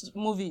watch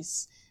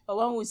movies or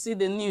when we see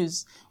the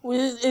news.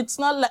 It's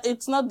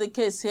not the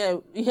case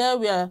here.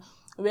 Here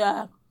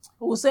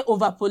we'll say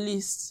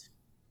over-policed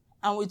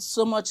and with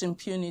so much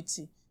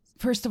impunity.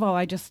 First of all,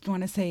 I just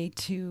want to say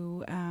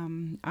to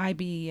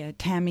Ivy,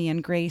 Tammy,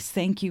 and Grace,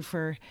 thank you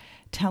for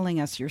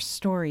telling us your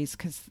stories,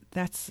 because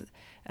that's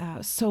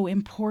so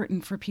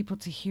important for people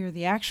to hear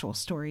the actual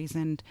stories.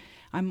 And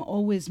I'm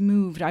always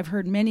moved. I've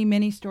heard many,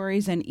 many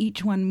stories, and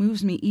each one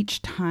moves me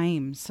each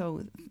time.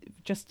 So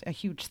just a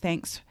huge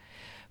thanks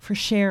for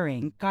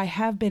sharing. I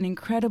have been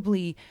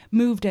incredibly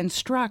moved and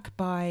struck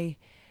by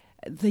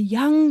the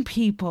young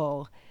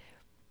people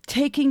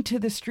taking to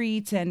the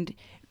streets, and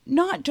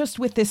not just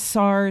with this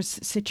SARS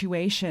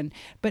situation,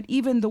 but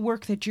even the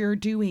work that you're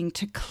doing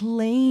to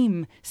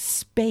claim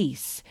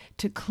space,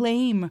 to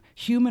claim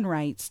human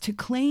rights, to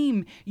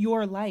claim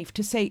your life,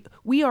 to say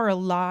we are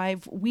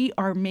alive, we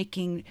are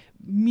making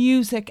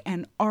music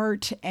and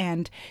art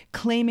and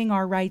claiming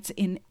our rights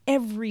in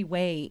every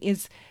way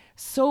is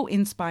so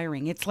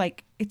inspiring.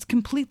 It's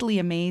completely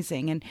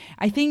amazing. And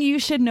I think you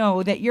should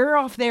know that you're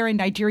off there in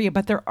Nigeria,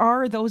 but there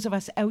are those of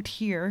us out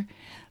here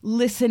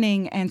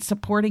listening and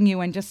supporting you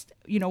and just,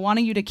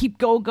 wanting you to keep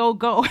go,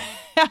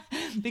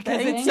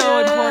 because it's so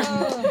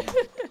important.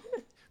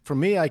 For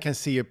me, I can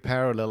see a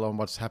parallel on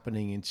what's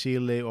happening in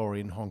Chile or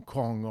in Hong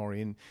Kong or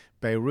in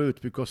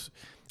Beirut, because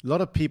a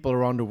lot of people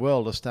around the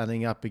world are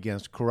standing up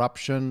against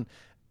corruption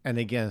and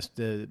against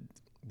the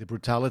the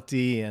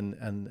brutality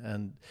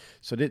and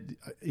so that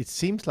it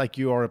seems like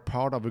you are a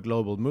part of a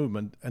global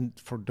movement. And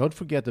don't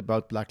forget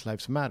about Black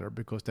Lives Matter,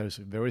 because there's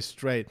a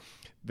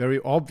very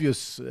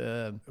obvious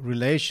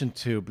relation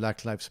to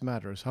Black Lives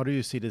Matter. How do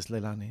you see this,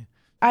 Leilani?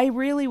 I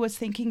really was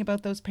thinking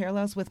about those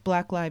parallels with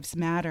Black Lives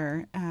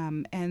Matter,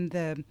 and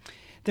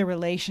the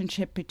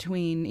relationship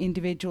between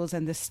individuals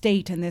and the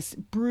state, and this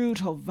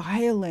brutal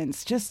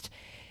violence.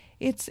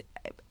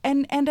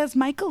 And as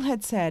Michael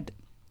had said,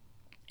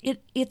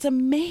 it's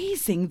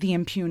amazing, the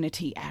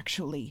impunity,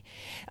 actually.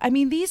 I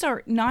mean, these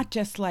are not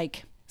just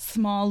like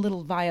small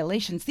little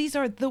violations. These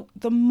are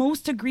the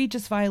most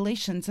egregious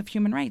violations of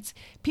human rights.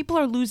 People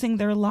are losing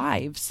their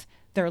lives,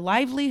 their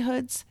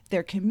livelihoods,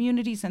 their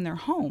communities, and their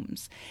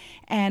homes,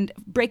 and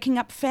breaking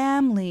up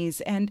families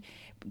and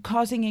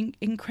causing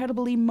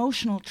incredible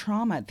emotional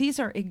trauma. These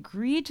are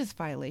egregious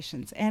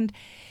violations. And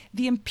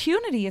the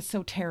impunity is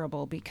so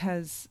terrible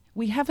because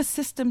we have a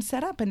system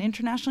set up, an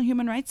international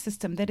human rights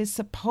system that is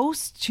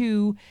supposed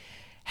to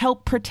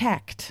help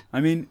protect. I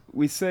mean,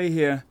 we say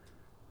here,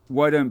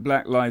 why don't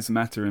Black Lives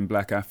Matter in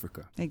Black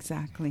Africa?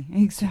 Exactly.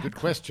 Good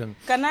question.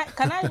 Can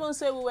I even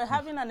say, we were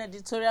having an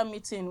editorial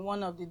meeting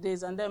one of the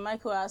days, and then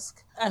Michael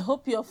asked, I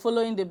hope you're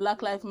following the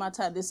Black Lives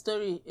Matter, the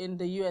story in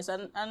the US.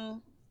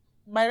 And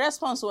my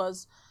response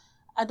was,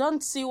 I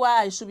don't see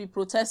why I should be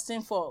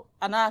protesting for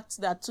an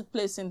act that took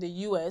place in the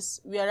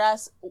US,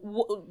 whereas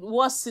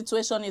worse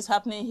situation is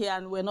happening here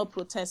and we're not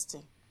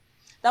protesting.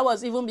 That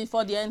was even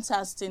before the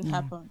NSAS thing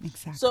happened.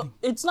 Exactly. So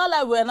it's not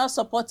like we're not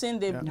supporting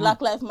the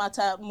Black Lives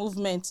Matter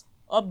movement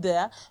up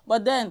there,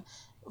 but then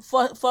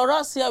for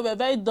us here, we're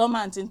very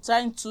dormant in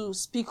trying to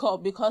speak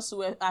up because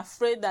we're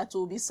afraid that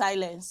we'll be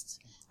silenced.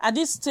 At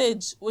this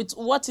stage, with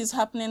what is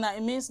happening now,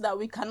 it means that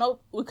we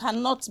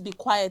cannot be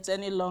quiet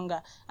any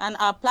longer. And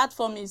our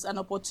platform is an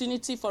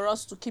opportunity for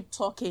us to keep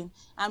talking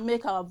and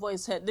make our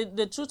voice heard.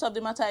 The truth of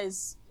the matter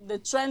is the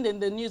trend in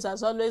the news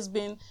has always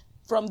been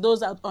from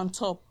those out on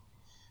top.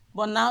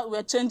 But now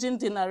we're changing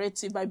the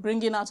narrative by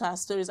bringing out our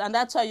stories. And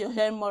that's why you're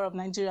hearing more of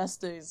Nigeria's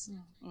stories.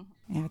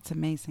 Yeah, it's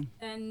amazing.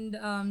 And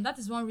that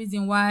is one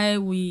reason why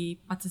we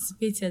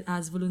participated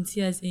as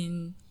volunteers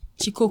in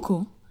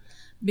Chicoco,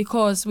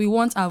 because we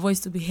want our voice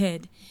to be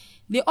heard.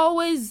 They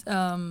always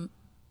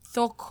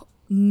talk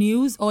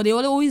news, or they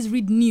always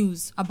read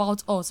news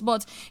about us.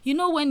 But you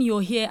know, when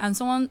you're here and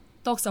someone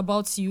talks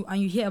about you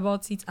and you hear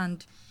about it,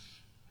 and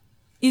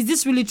is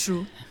this really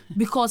true?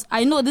 Because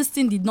I know this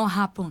thing did not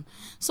happen.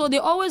 So they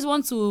always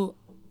want to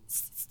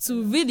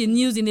read the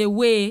news in a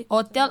way,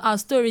 or tell our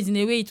stories in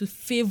a way to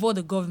favor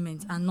the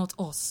government and not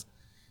us.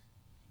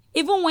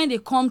 Even when they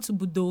come to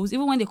Bulldozer,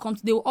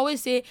 they will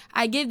always say,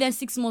 I gave them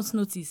 6 months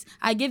notice.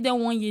 I gave them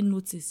 1 year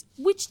notice,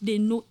 which they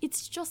know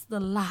it's just the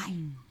lie.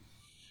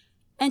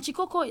 And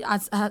Chicoco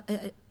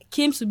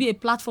came to be a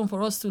platform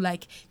for us to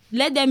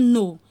let them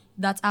know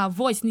that our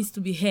voice needs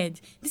to be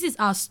heard. This is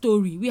our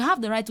story. We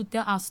have the right to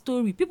tell our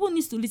story. People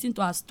need to listen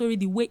to our story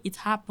the way it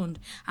happened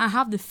and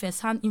have the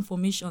first-hand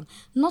information,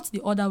 not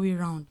the other way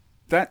around.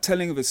 That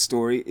telling of a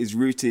story is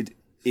rooted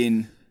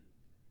in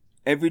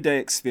everyday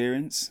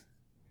experience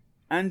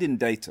and in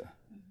data.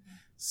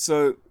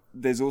 So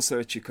there's also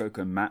a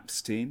Chicoco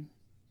Maps team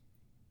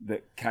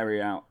that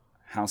carry out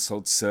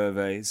household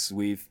surveys.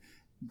 We've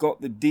got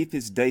the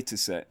deepest data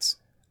sets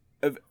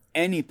of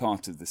any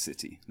part of the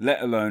city,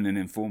 let alone an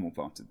informal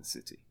part of the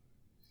city.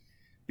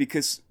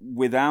 Because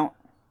without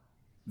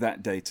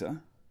that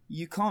data,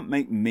 you can't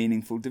make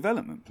meaningful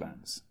development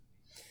plans.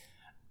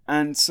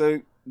 And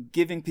so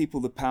giving people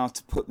the power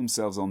to put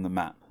themselves on the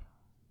map,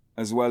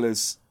 as well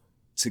as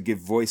to give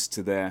voice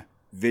to their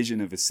vision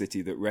of a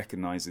city that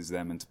recognizes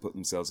them and to put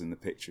themselves in the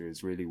picture,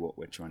 is really what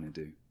we're trying to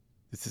do.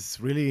 This is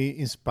really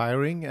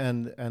inspiring,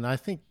 and I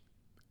think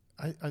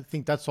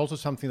that's also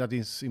something that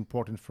is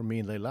important for me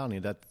and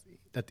Leilani,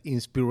 that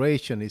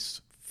inspiration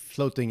is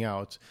floating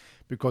out,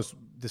 because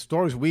the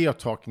stories we are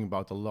talking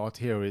about a lot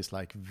here is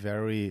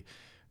very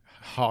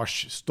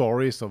harsh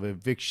stories of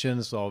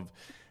evictions, of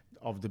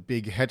the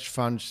big hedge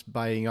funds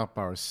buying up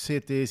our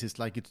cities. It's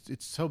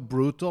it's so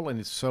brutal and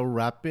it's so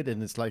rapid,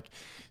 and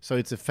so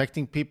it's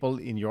affecting people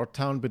in your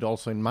town, but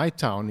also in my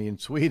town in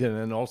Sweden,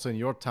 and also in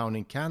your town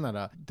in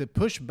Canada. The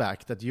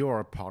pushback that you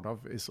are a part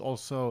of is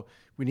also,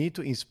 we need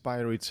to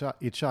inspire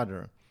each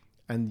other.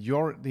 And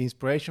the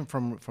inspiration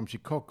from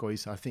Chicoco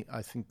is, I think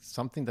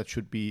something that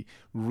should be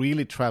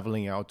really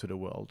traveling out to the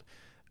world,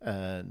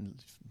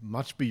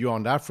 much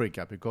beyond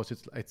Africa, because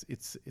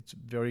it's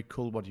very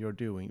cool what you're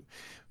doing.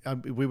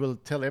 We will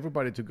tell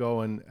everybody to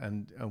go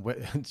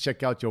and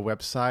check out your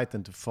website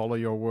and to follow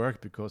your work,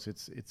 because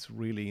it's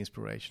really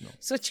inspirational.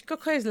 So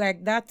Chicoco is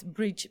like that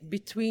bridge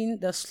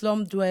between the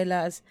slum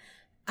dwellers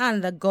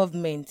and the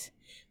government,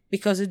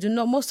 because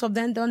most of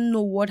them don't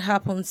know what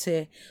happens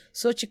here.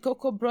 So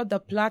Chicoco brought the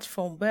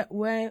platform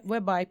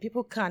whereby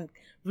people can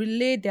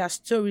relay their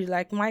story.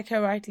 Like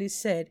Michael rightly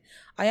said,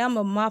 I am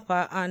a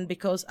mapper, and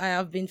because I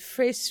have been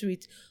faced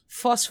with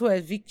forceful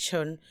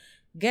eviction,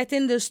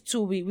 getting this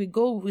tool,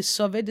 we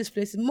survey this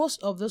place.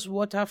 Most of those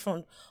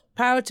waterfront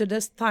prior to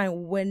this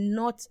time were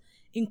not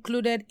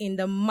included in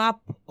the map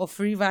of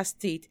Rivers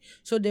State.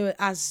 So they will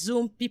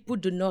assume people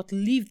do not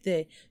live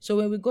there. So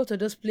when we go to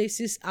those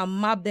places and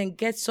map them,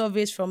 get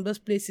surveys from those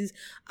places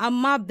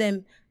and map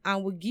them,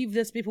 and we give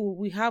those people,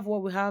 we have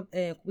what we have,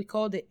 we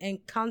call the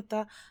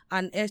encounter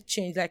and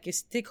exchange, like a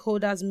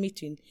stakeholders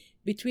meeting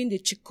between the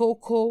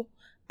Chicoco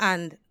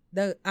and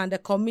the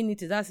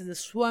community, that's the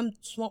slum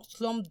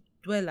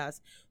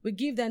dwellers. We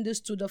give them this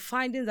to the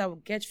findings that we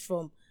get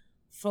from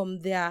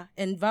their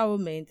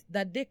environment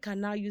that they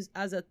can now use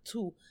as a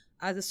tool,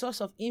 as a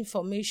source of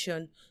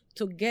information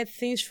to get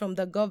things from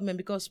the government,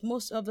 because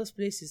most of those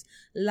places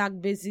lack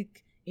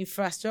basic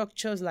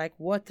infrastructures like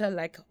water,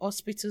 like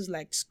hospitals,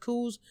 like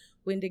schools.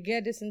 When they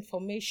get this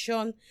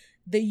information,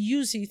 they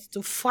use it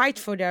to fight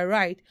for their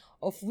right,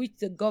 of which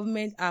the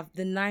government have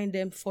denied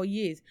them for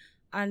years.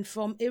 And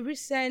from a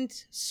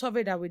recent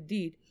survey that we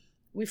did,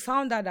 we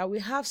found out that we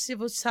have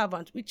civil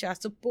servants, which are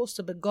supposed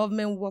to be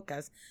government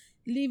workers,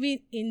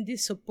 living in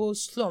these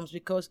supposed slums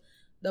because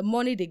the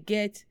money they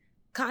get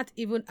can't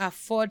even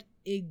afford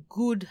a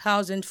good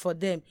housing for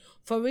them.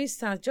 For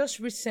instance, just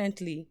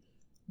recently,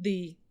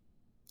 the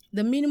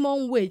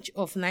minimum wage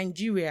of a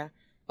Nigerian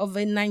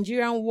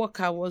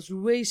worker was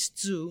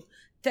raised to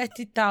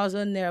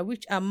 30,000 naira,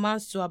 which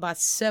amounts to about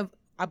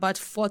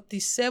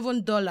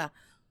 $47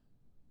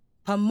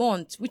 per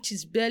month, which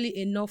is barely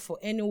enough for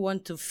anyone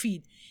to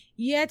feed.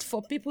 Yet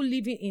for people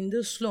living in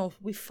the slums,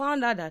 we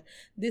found out that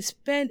they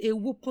spend a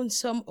whopping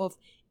sum of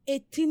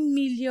 18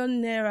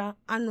 million naira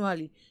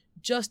annually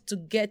just to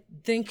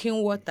get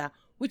drinking water,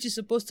 which is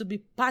supposed to be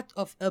part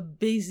of a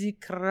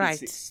basic right.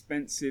 It's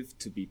expensive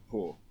to be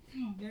poor.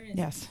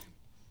 Yes.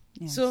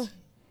 So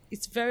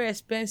it's very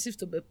expensive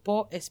to be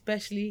poor,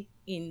 especially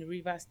in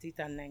Rivers State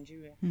and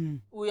Nigeria.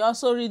 We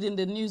also read in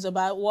the news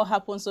about what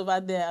happens over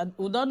there. And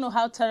we don't know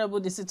how terrible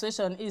the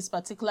situation is,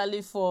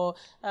 particularly for,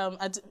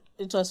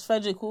 it was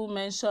Frederick who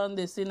mentioned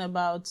the thing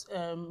about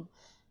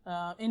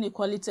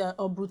inequality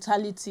or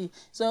brutality.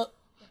 So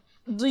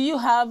do you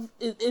have,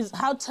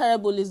 how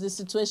terrible is the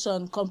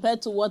situation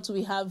compared to what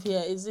we have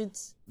here? Is it?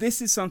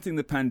 This is something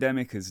the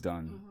pandemic has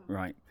done,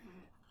 right?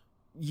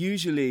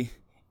 Usually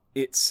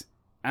it's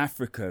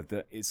Africa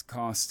that is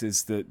cast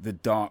as the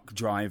dark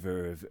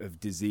driver of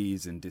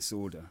disease and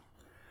disorder.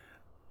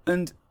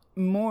 And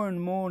more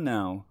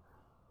now,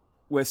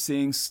 we're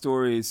seeing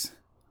stories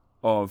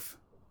of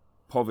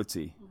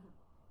poverty,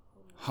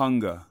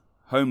 hunger,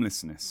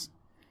 homelessness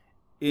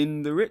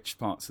in the rich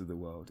parts of the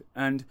world.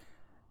 And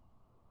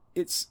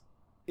it's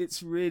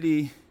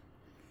really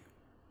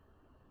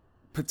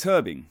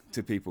perturbing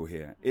to people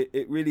here.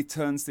 It really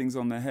turns things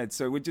on their head.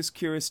 So we're just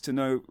curious to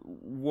know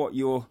what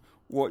you're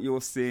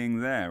seeing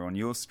there on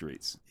your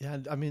streets. Yeah,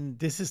 I mean,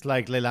 this is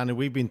like, Leilani,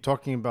 we've been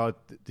talking about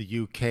the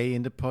UK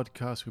in the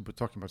podcast. We've been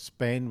talking about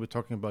Spain. We're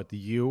talking about the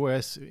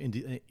US.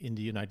 In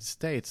the United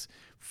States,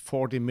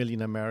 40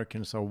 million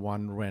Americans are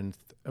one rent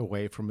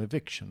away from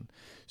eviction.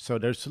 So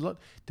there's a lot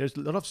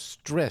of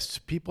stress.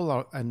 People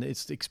are, and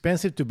it's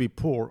expensive to be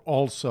poor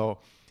also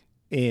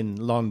in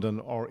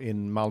London or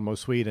in Malmö,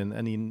 Sweden,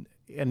 and in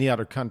any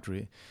other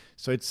country.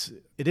 So it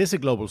is a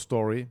global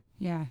story.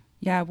 Yeah.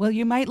 Well,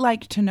 you might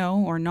like to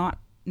know, or not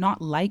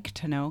like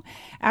to know.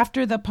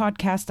 After the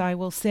podcast, I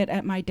will sit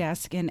at my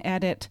desk and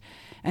edit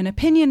an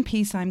opinion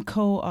piece I'm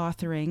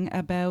co-authoring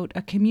about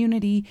a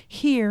community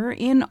here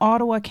in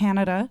Ottawa,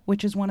 Canada,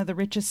 which is one of the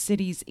richest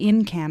cities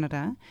in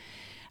Canada.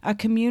 A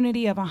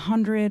community of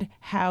 100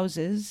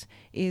 houses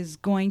is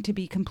going to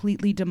be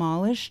completely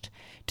demolished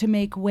to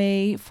make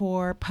way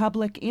for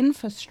public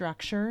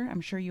infrastructure.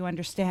 I'm sure you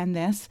understand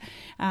this.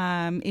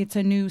 It's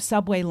a new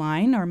subway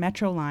line or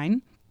metro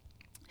line.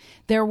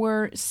 There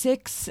were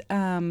 6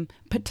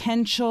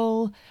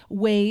 potential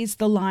ways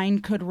the line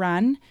could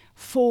run.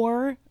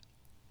 4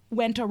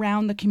 went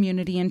around the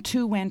community and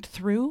 2 went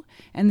through,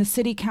 and the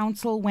city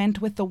council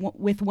went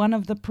with one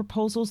of the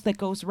proposals that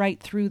goes right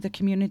through the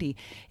community.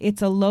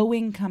 It's a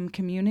low-income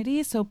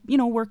community, so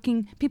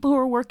people who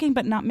are working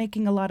but not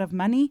making a lot of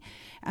money,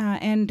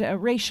 and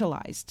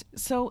racialized.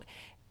 So,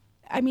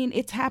 I mean,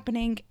 it's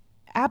happening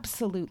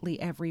absolutely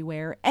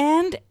everywhere,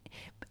 and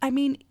I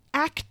mean,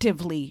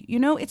 actively.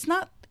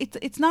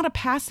 It's not a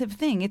passive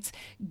thing. It's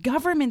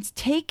governments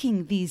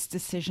taking these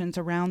decisions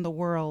around the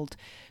world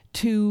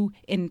to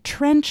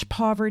entrench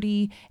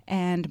poverty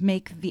and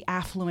make the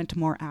affluent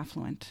more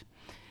affluent.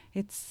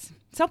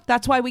 So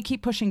that's why we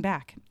keep pushing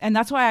back. And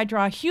that's why I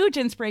draw a huge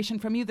inspiration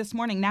from you this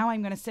morning. Now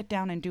I'm going to sit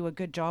down and do a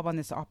good job on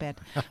this op-ed.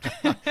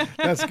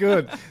 That's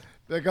good.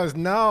 Because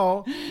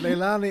now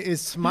Leilani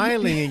is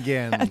smiling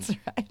again. That's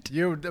right.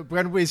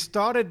 When we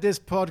started this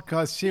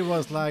podcast, she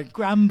was like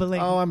grumbling.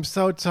 Oh, I'm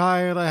so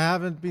tired. I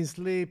haven't been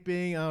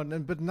sleeping.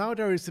 But now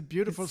there is a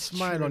beautiful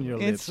smile on your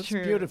lips. It's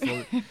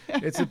beautiful.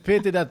 It's a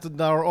pity that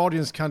our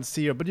audience can't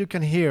see her, but you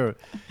can hear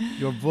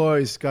your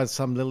voice got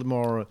some little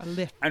more.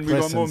 And we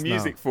got more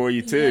music for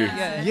you too.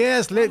 Yeah.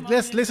 Yes,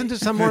 let's listen to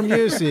some more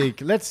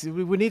music.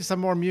 We need some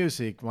more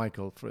music,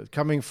 Michael,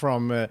 coming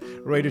from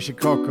Radio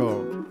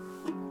Chicoco.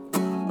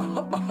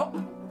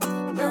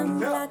 I'm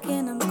black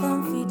and I'm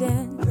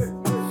confident.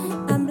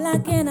 I'm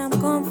black and I'm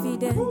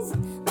confident.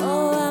 confident.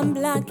 Oh, I'm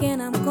black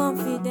and I'm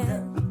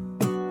confident.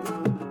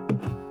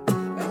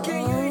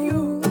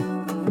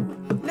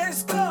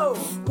 Let's go.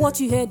 What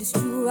you heard is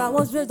true. I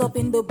was raised up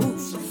in the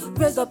bush,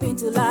 raised up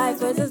into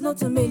life where there's not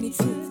too many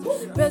truths.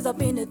 Raised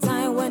up in a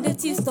time when the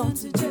teeth turn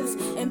to juice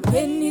and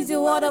pain is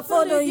the water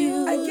for the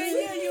youth. I can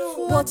hear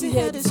you. What you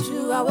heard is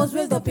true. I was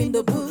raised up in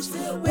the bush,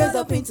 raised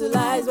up into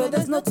lies where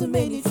there's not too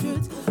many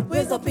truths.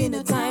 Raised up in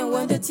a time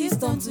when the teeth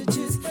turn to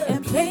juice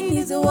and pain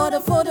is the water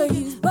for the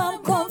youth. But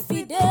I'm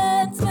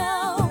confident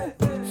now.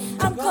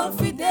 I'm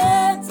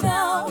confident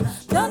now.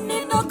 Don't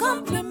need no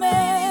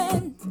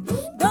compliment.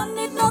 Don't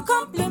need no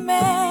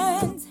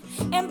compliment.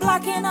 And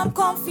black and I'm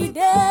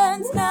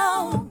confident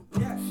now.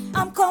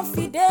 I'm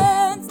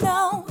confident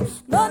now.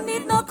 Don't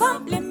need no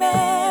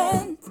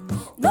compliment.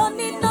 Don't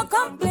need no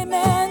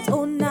compliment.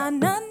 Oh na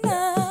na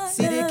na.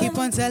 See, they keep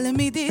on telling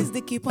me this,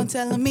 they keep on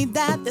telling me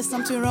that. There's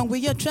something wrong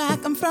with your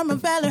track. I'm from a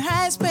valor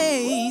high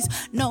space.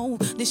 No,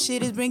 this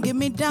shit is bringing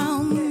me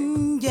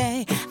down.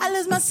 Yeah, I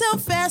lose my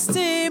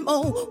self-esteem.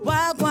 Oh,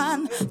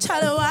 wagwan,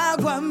 chala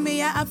wagwan,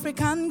 me a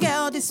African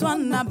girl. This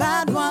one a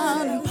bad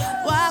one.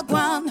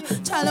 Wagwan,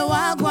 chala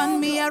wagwan,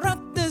 me a rock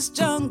this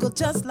jungle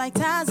just like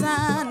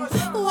Tarzan.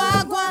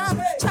 Wagwan,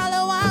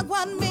 chala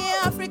wagwan, me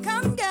a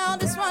African girl.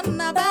 This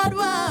one a bad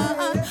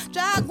one.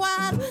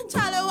 Jagwan,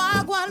 chala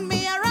wagwan,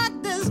 me a rock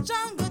this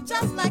jungle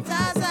just like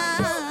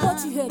Tarzan.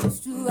 What you heard is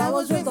true. I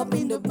was raised up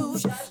in the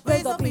bush,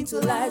 raised up into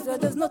lives where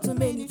there's not too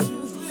many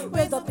truths.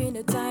 Raised up in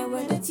a time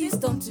when the teeth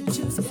turn to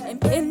juice and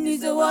pain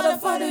is the water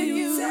for the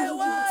youth.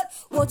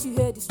 What you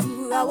heard is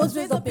true. I was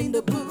raised up in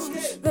the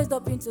bush, raised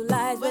up into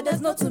lives where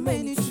there's not too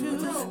many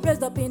truths.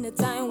 Raised up in a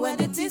time when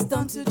the teeth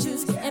turn to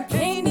juice and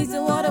pain is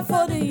the water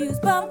for the youth.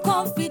 But I'm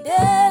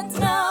confident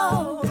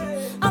now.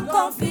 I'm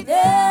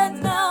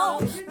confident now.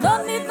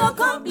 Don't need no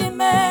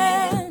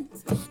compliment.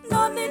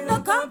 Don't need no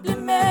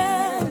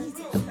compliment.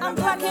 I'm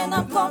black and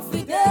I'm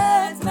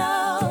confident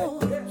now.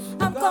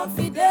 I'm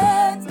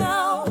confident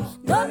now.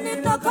 Don't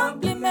need no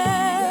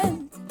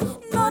compliment.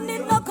 Don't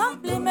need no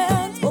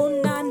compliment. Oh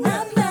na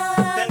na na.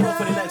 Thank God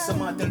for the likes of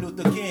Martin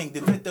Luther King,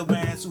 the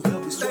veterans who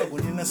helped me struggle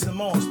in the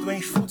Simone,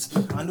 strange fruits.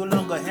 I no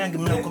longer hang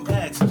in Malcolm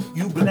X.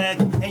 You black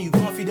and you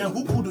confident.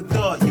 Who could have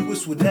thought you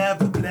would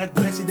have a black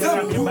president?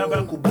 I mean,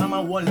 Barack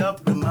Obama wall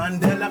up the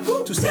Mandela.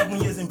 To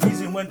 7 years in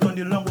prison, went on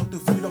the long walk to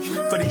freedom.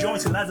 For the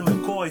joints, Eliza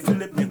McCoy,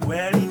 Philip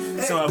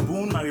McQuarrie, Sarah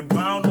Boone, Mary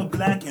Brown, all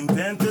black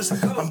inventors.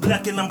 I'm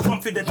black and I'm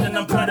confident and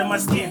I'm proud of my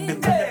skin. The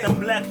fact that I'm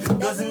black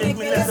doesn't make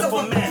me less of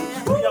a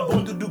man. We are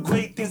born to do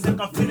great things. I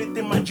can feel it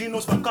in my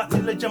genomes, my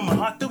cartilage and my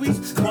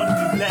arteries. God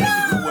be black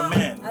if you were a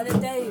man. I'll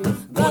tell you,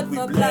 God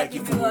for black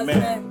if you was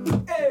man.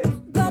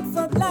 God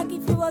for black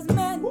if you was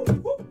man.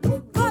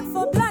 God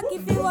for black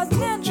if you was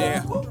man.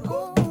 Yeah.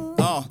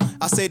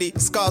 I say the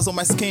scars on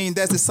my skin,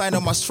 that's the sign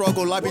of my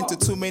struggle. I've been to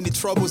too many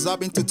troubles, I've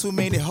been to too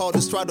many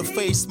hurdles. Try to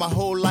face my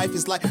whole life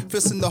is like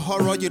facing the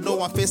horror. You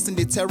know I'm facing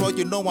the terror,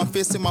 you know I'm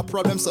facing my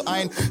problems. So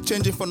I ain't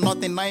changing for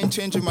nothing, I ain't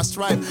changing my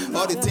stripe.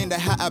 All the things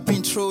that I've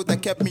been through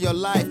that kept me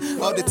alive.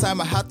 All the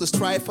time I had to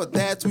strive for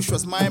that which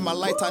was mine. My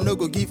light I no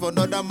go give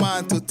another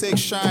man to take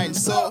shine.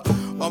 So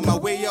on my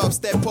way up,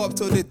 step up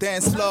to the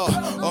dance floor.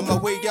 On my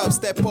way up,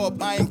 step up,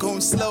 I ain't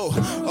going slow.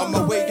 On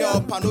my way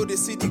up, I know the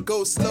city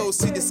goes slow.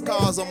 See the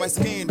scars on my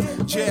skin,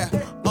 yeah.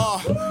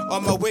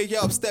 On my way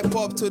up, step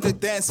up to the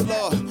dance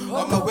floor.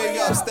 On my way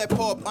up, step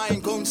up, I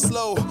ain't going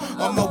slow.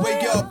 On my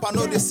way up, I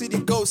know the city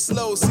goes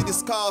slow. See the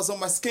scars on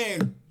my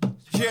skin.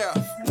 Yeah.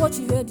 What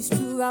you heard is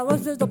true. I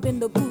was raised up in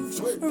the bush,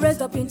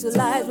 raised up into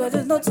lives where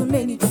there's not too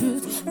many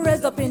truths.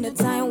 Raised up in a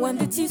time when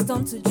the teeth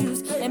turn to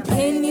juice and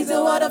pain is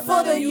the water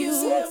for the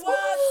youth.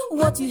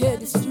 What you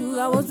heard is true.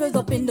 I was raised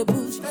up in the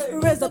bush,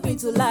 raised up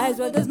into lives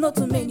where there's not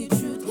too many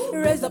truths.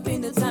 Raised up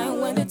in a time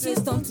when the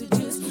teeth turn to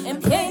juice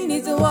and pain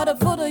is the water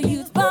for the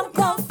youth. But I'm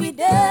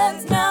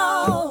confident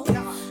now.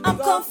 I'm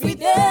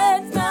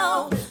confident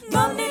now.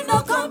 Don't need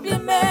no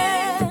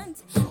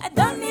compliment. I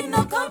don't need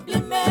no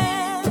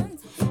compliment.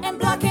 I'm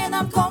black and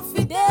I'm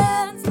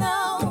confident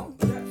now.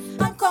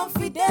 I'm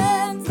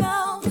confident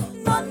now.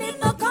 Don't need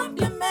no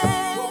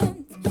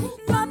compliment.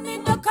 Don't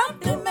need no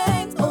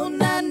compliment. Oh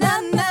na na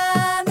na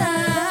na.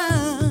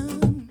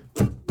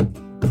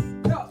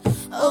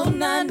 Oh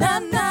na na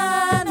na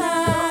na.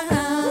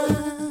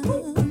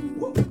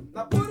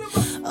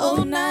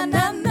 Oh na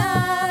na na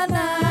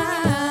na.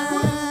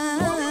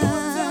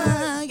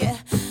 Yeah.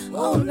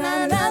 Oh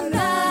na na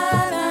na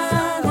na.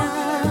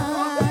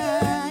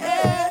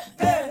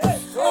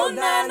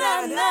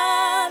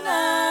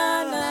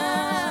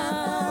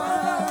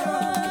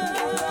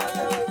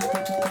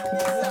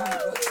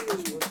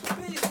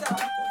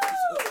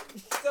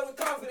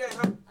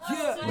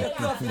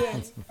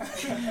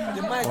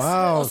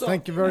 Wow,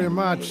 thank you very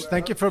much.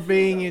 Thank you for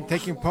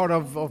taking part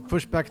of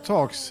Pushback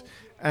Talks.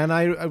 And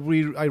I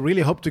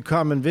really hope to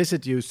come and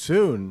visit you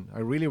soon. I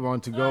really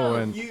want to go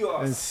and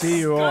see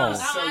you all.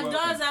 Our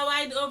doors are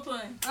wide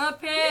open.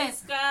 Open.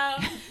 Yes, girl.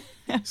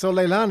 So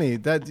Leilani,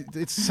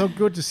 it's so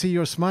good to see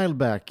your smile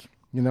back.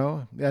 You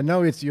know, I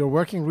know you're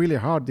working really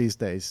hard these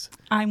days.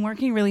 I'm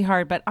working really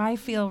hard, but I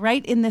feel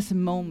right in this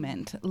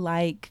moment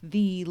like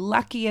the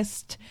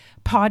luckiest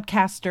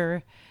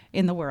podcaster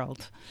in the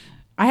world.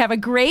 I have a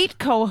great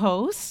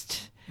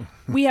co-host.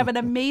 We have an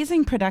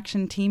amazing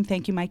production team.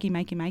 Thank you,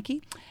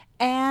 Mikey.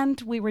 And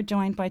we were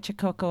joined by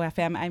Chicoco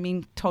FM. I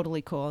mean,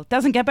 totally cool.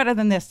 Doesn't get better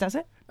than this, does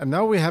it? And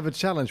now we have a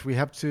challenge. We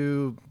have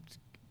to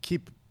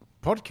keep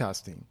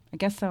podcasting. I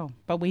guess so.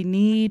 But we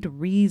need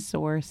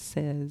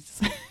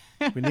resources.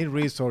 We need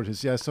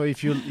resources, yeah. So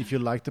if you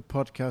like the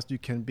podcast, you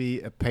can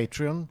be a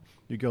Patreon.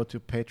 You go to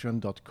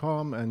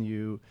patreon.com and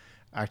you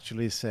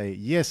actually say,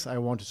 yes, I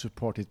want to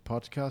support this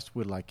podcast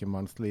with like a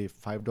monthly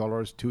 $5,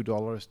 $2,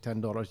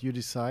 $10, you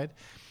decide.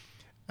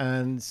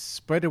 And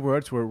spread the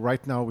words. Where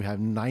right now we have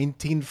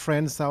 19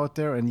 friends out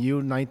there, and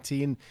you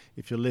 19,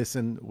 if you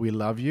listen, we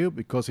love you,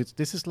 because it's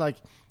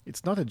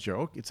not a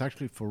joke. It's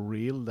actually for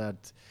real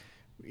that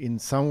in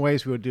some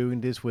ways we're doing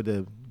this with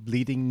a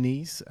bleeding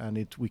knees,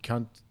 and we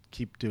can't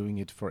keep doing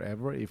it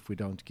forever if we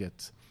don't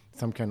get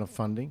some kind of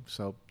funding.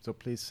 So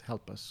please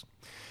help us.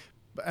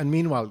 And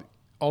meanwhile,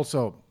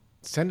 also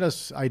send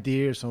us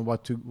ideas on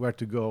where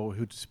to go,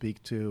 who to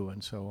speak to,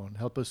 and so on.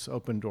 Help us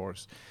open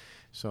doors.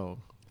 So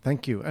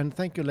thank you, and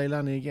thank you,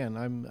 Leilani, again.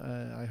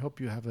 I hope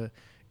you have a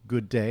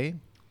good day.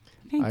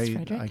 Thanks,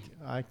 Fredrik.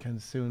 I can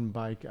soon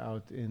bike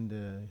out in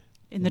the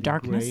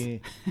darkness.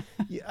 Gray.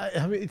 Yeah,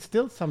 I mean, it's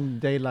still some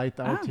daylight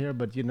out here,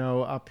 but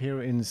up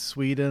here in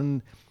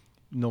Sweden,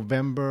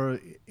 November,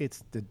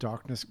 the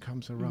darkness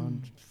comes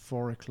around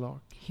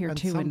 4:00. Here and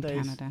too some in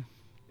days, Canada.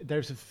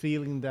 There's a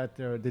feeling that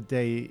the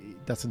day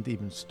doesn't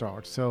even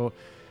start. So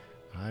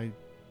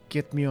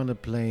get me on a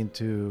plane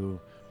to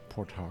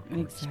Port Harcourt.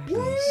 Exactly.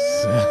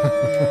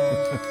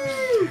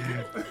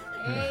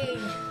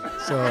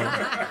 So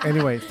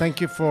anyway, thank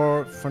you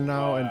for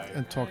now,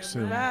 and talk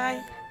soon.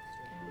 Bye.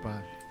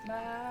 Bye.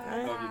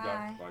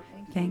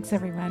 Thanks,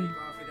 everyone.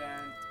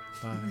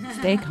 Bye.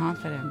 Stay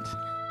confident.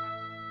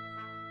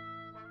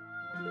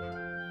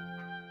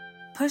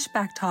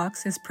 Pushback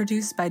Talks is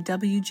produced by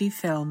WG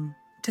Film.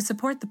 To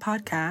support the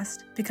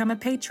podcast, become a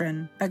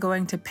patron by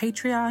going to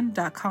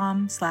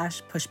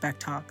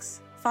patreon.com/pushbacktalks.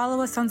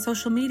 Follow us on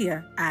social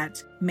media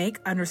at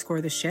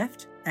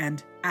make_the_shift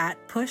and at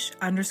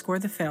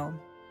push_the_film.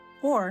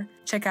 Or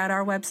check out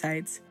our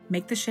websites,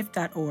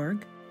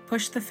 maketheshift.org,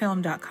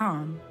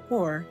 pushthefilm.com,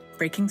 or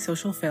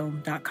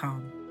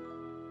breakingsocialfilm.com.